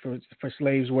 for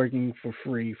slaves working for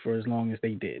free for as long as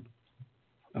they did.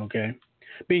 Okay.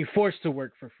 Being forced to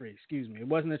work for free, excuse me. It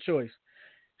wasn't a choice.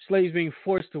 Slaves being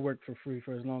forced to work for free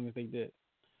for as long as they did.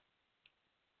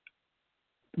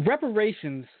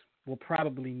 Reparations will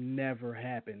probably never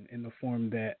happen in the form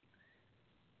that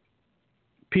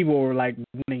people were like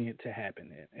wanting it to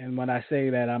happen in. And when I say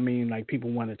that, I mean like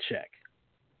people want to check.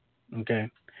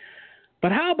 Okay.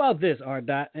 But how about this, R.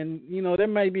 Dot? And, you know, there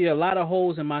may be a lot of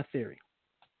holes in my theory.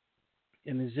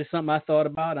 And it's just something I thought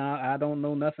about. I don't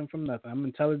know nothing from nothing. I'm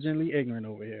intelligently ignorant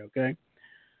over here, okay?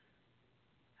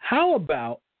 How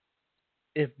about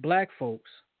if black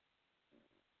folks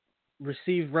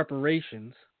receive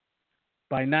reparations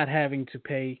by not having to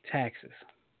pay taxes?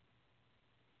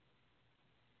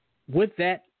 Would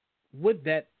that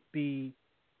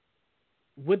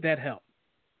help?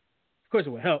 Of course it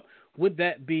would help. Would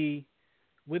that be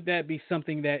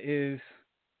something that is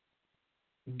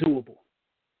doable?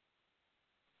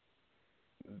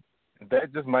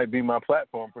 That just might be my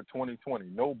platform for 2020.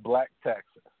 No black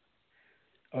taxes.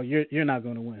 Oh, you're not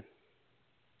going to win.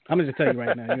 I'm going to tell you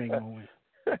right now, you ain't going to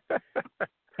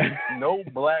win. No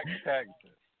black taxes.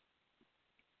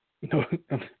 No,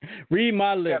 read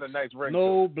my lips. Got a nice ring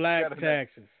no black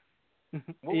taxes.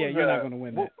 Yeah, you're not going to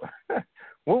win that.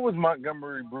 What was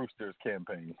Montgomery Brewster's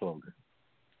campaign slogan?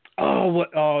 Oh, what?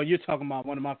 Oh, you're talking about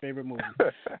one of my favorite movies.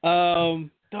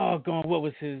 Doggone, what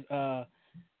was his?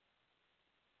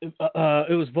 It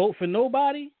was Vote for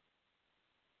Nobody?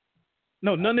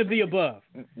 No, none of the above.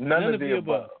 None of the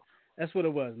above. That's what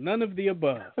it was. None of the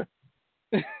above.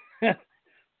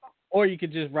 Or you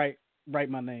could just write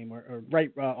my name or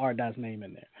write R. Dot's name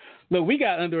in there. Look, we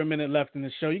got under a minute left in the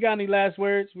show. You got any last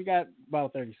words? We got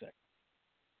about 30 seconds.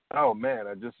 Oh, man,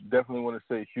 I just definitely want to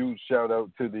say a huge shout-out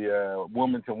to the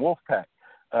Wilmington Wolfpack.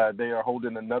 They are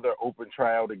holding another open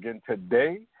tryout again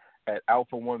today at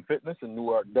Alpha One Fitness in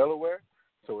Newark, Delaware.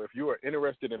 So if you are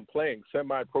interested in playing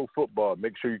semi-pro football,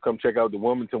 make sure you come check out the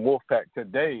Wilmington Wolfpack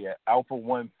today at Alpha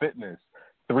One Fitness,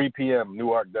 3 p.m.,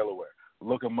 Newark, Delaware.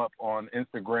 Look them up on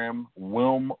Instagram,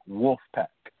 Wilm Wolfpack.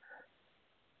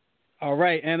 All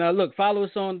right. And look, follow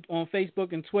us on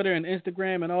Facebook and Twitter and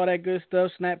Instagram and all that good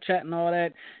stuff, Snapchat and all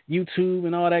that, YouTube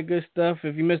and all that good stuff.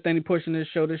 If you missed any portion of this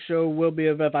show will be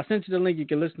available. If I sent you the link, you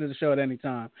can listen to the show at any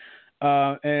time.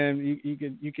 And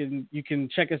you can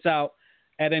check us out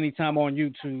at any time on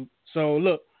YouTube. So,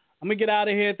 look, I'm going to get out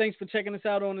of here. Thanks for checking us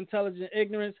out on Intelligent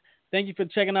Ignorance. Thank you for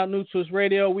checking out New Twist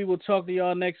Radio. We will talk to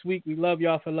y'all next week. We love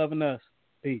y'all for loving us.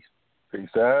 Peace. Peace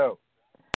out.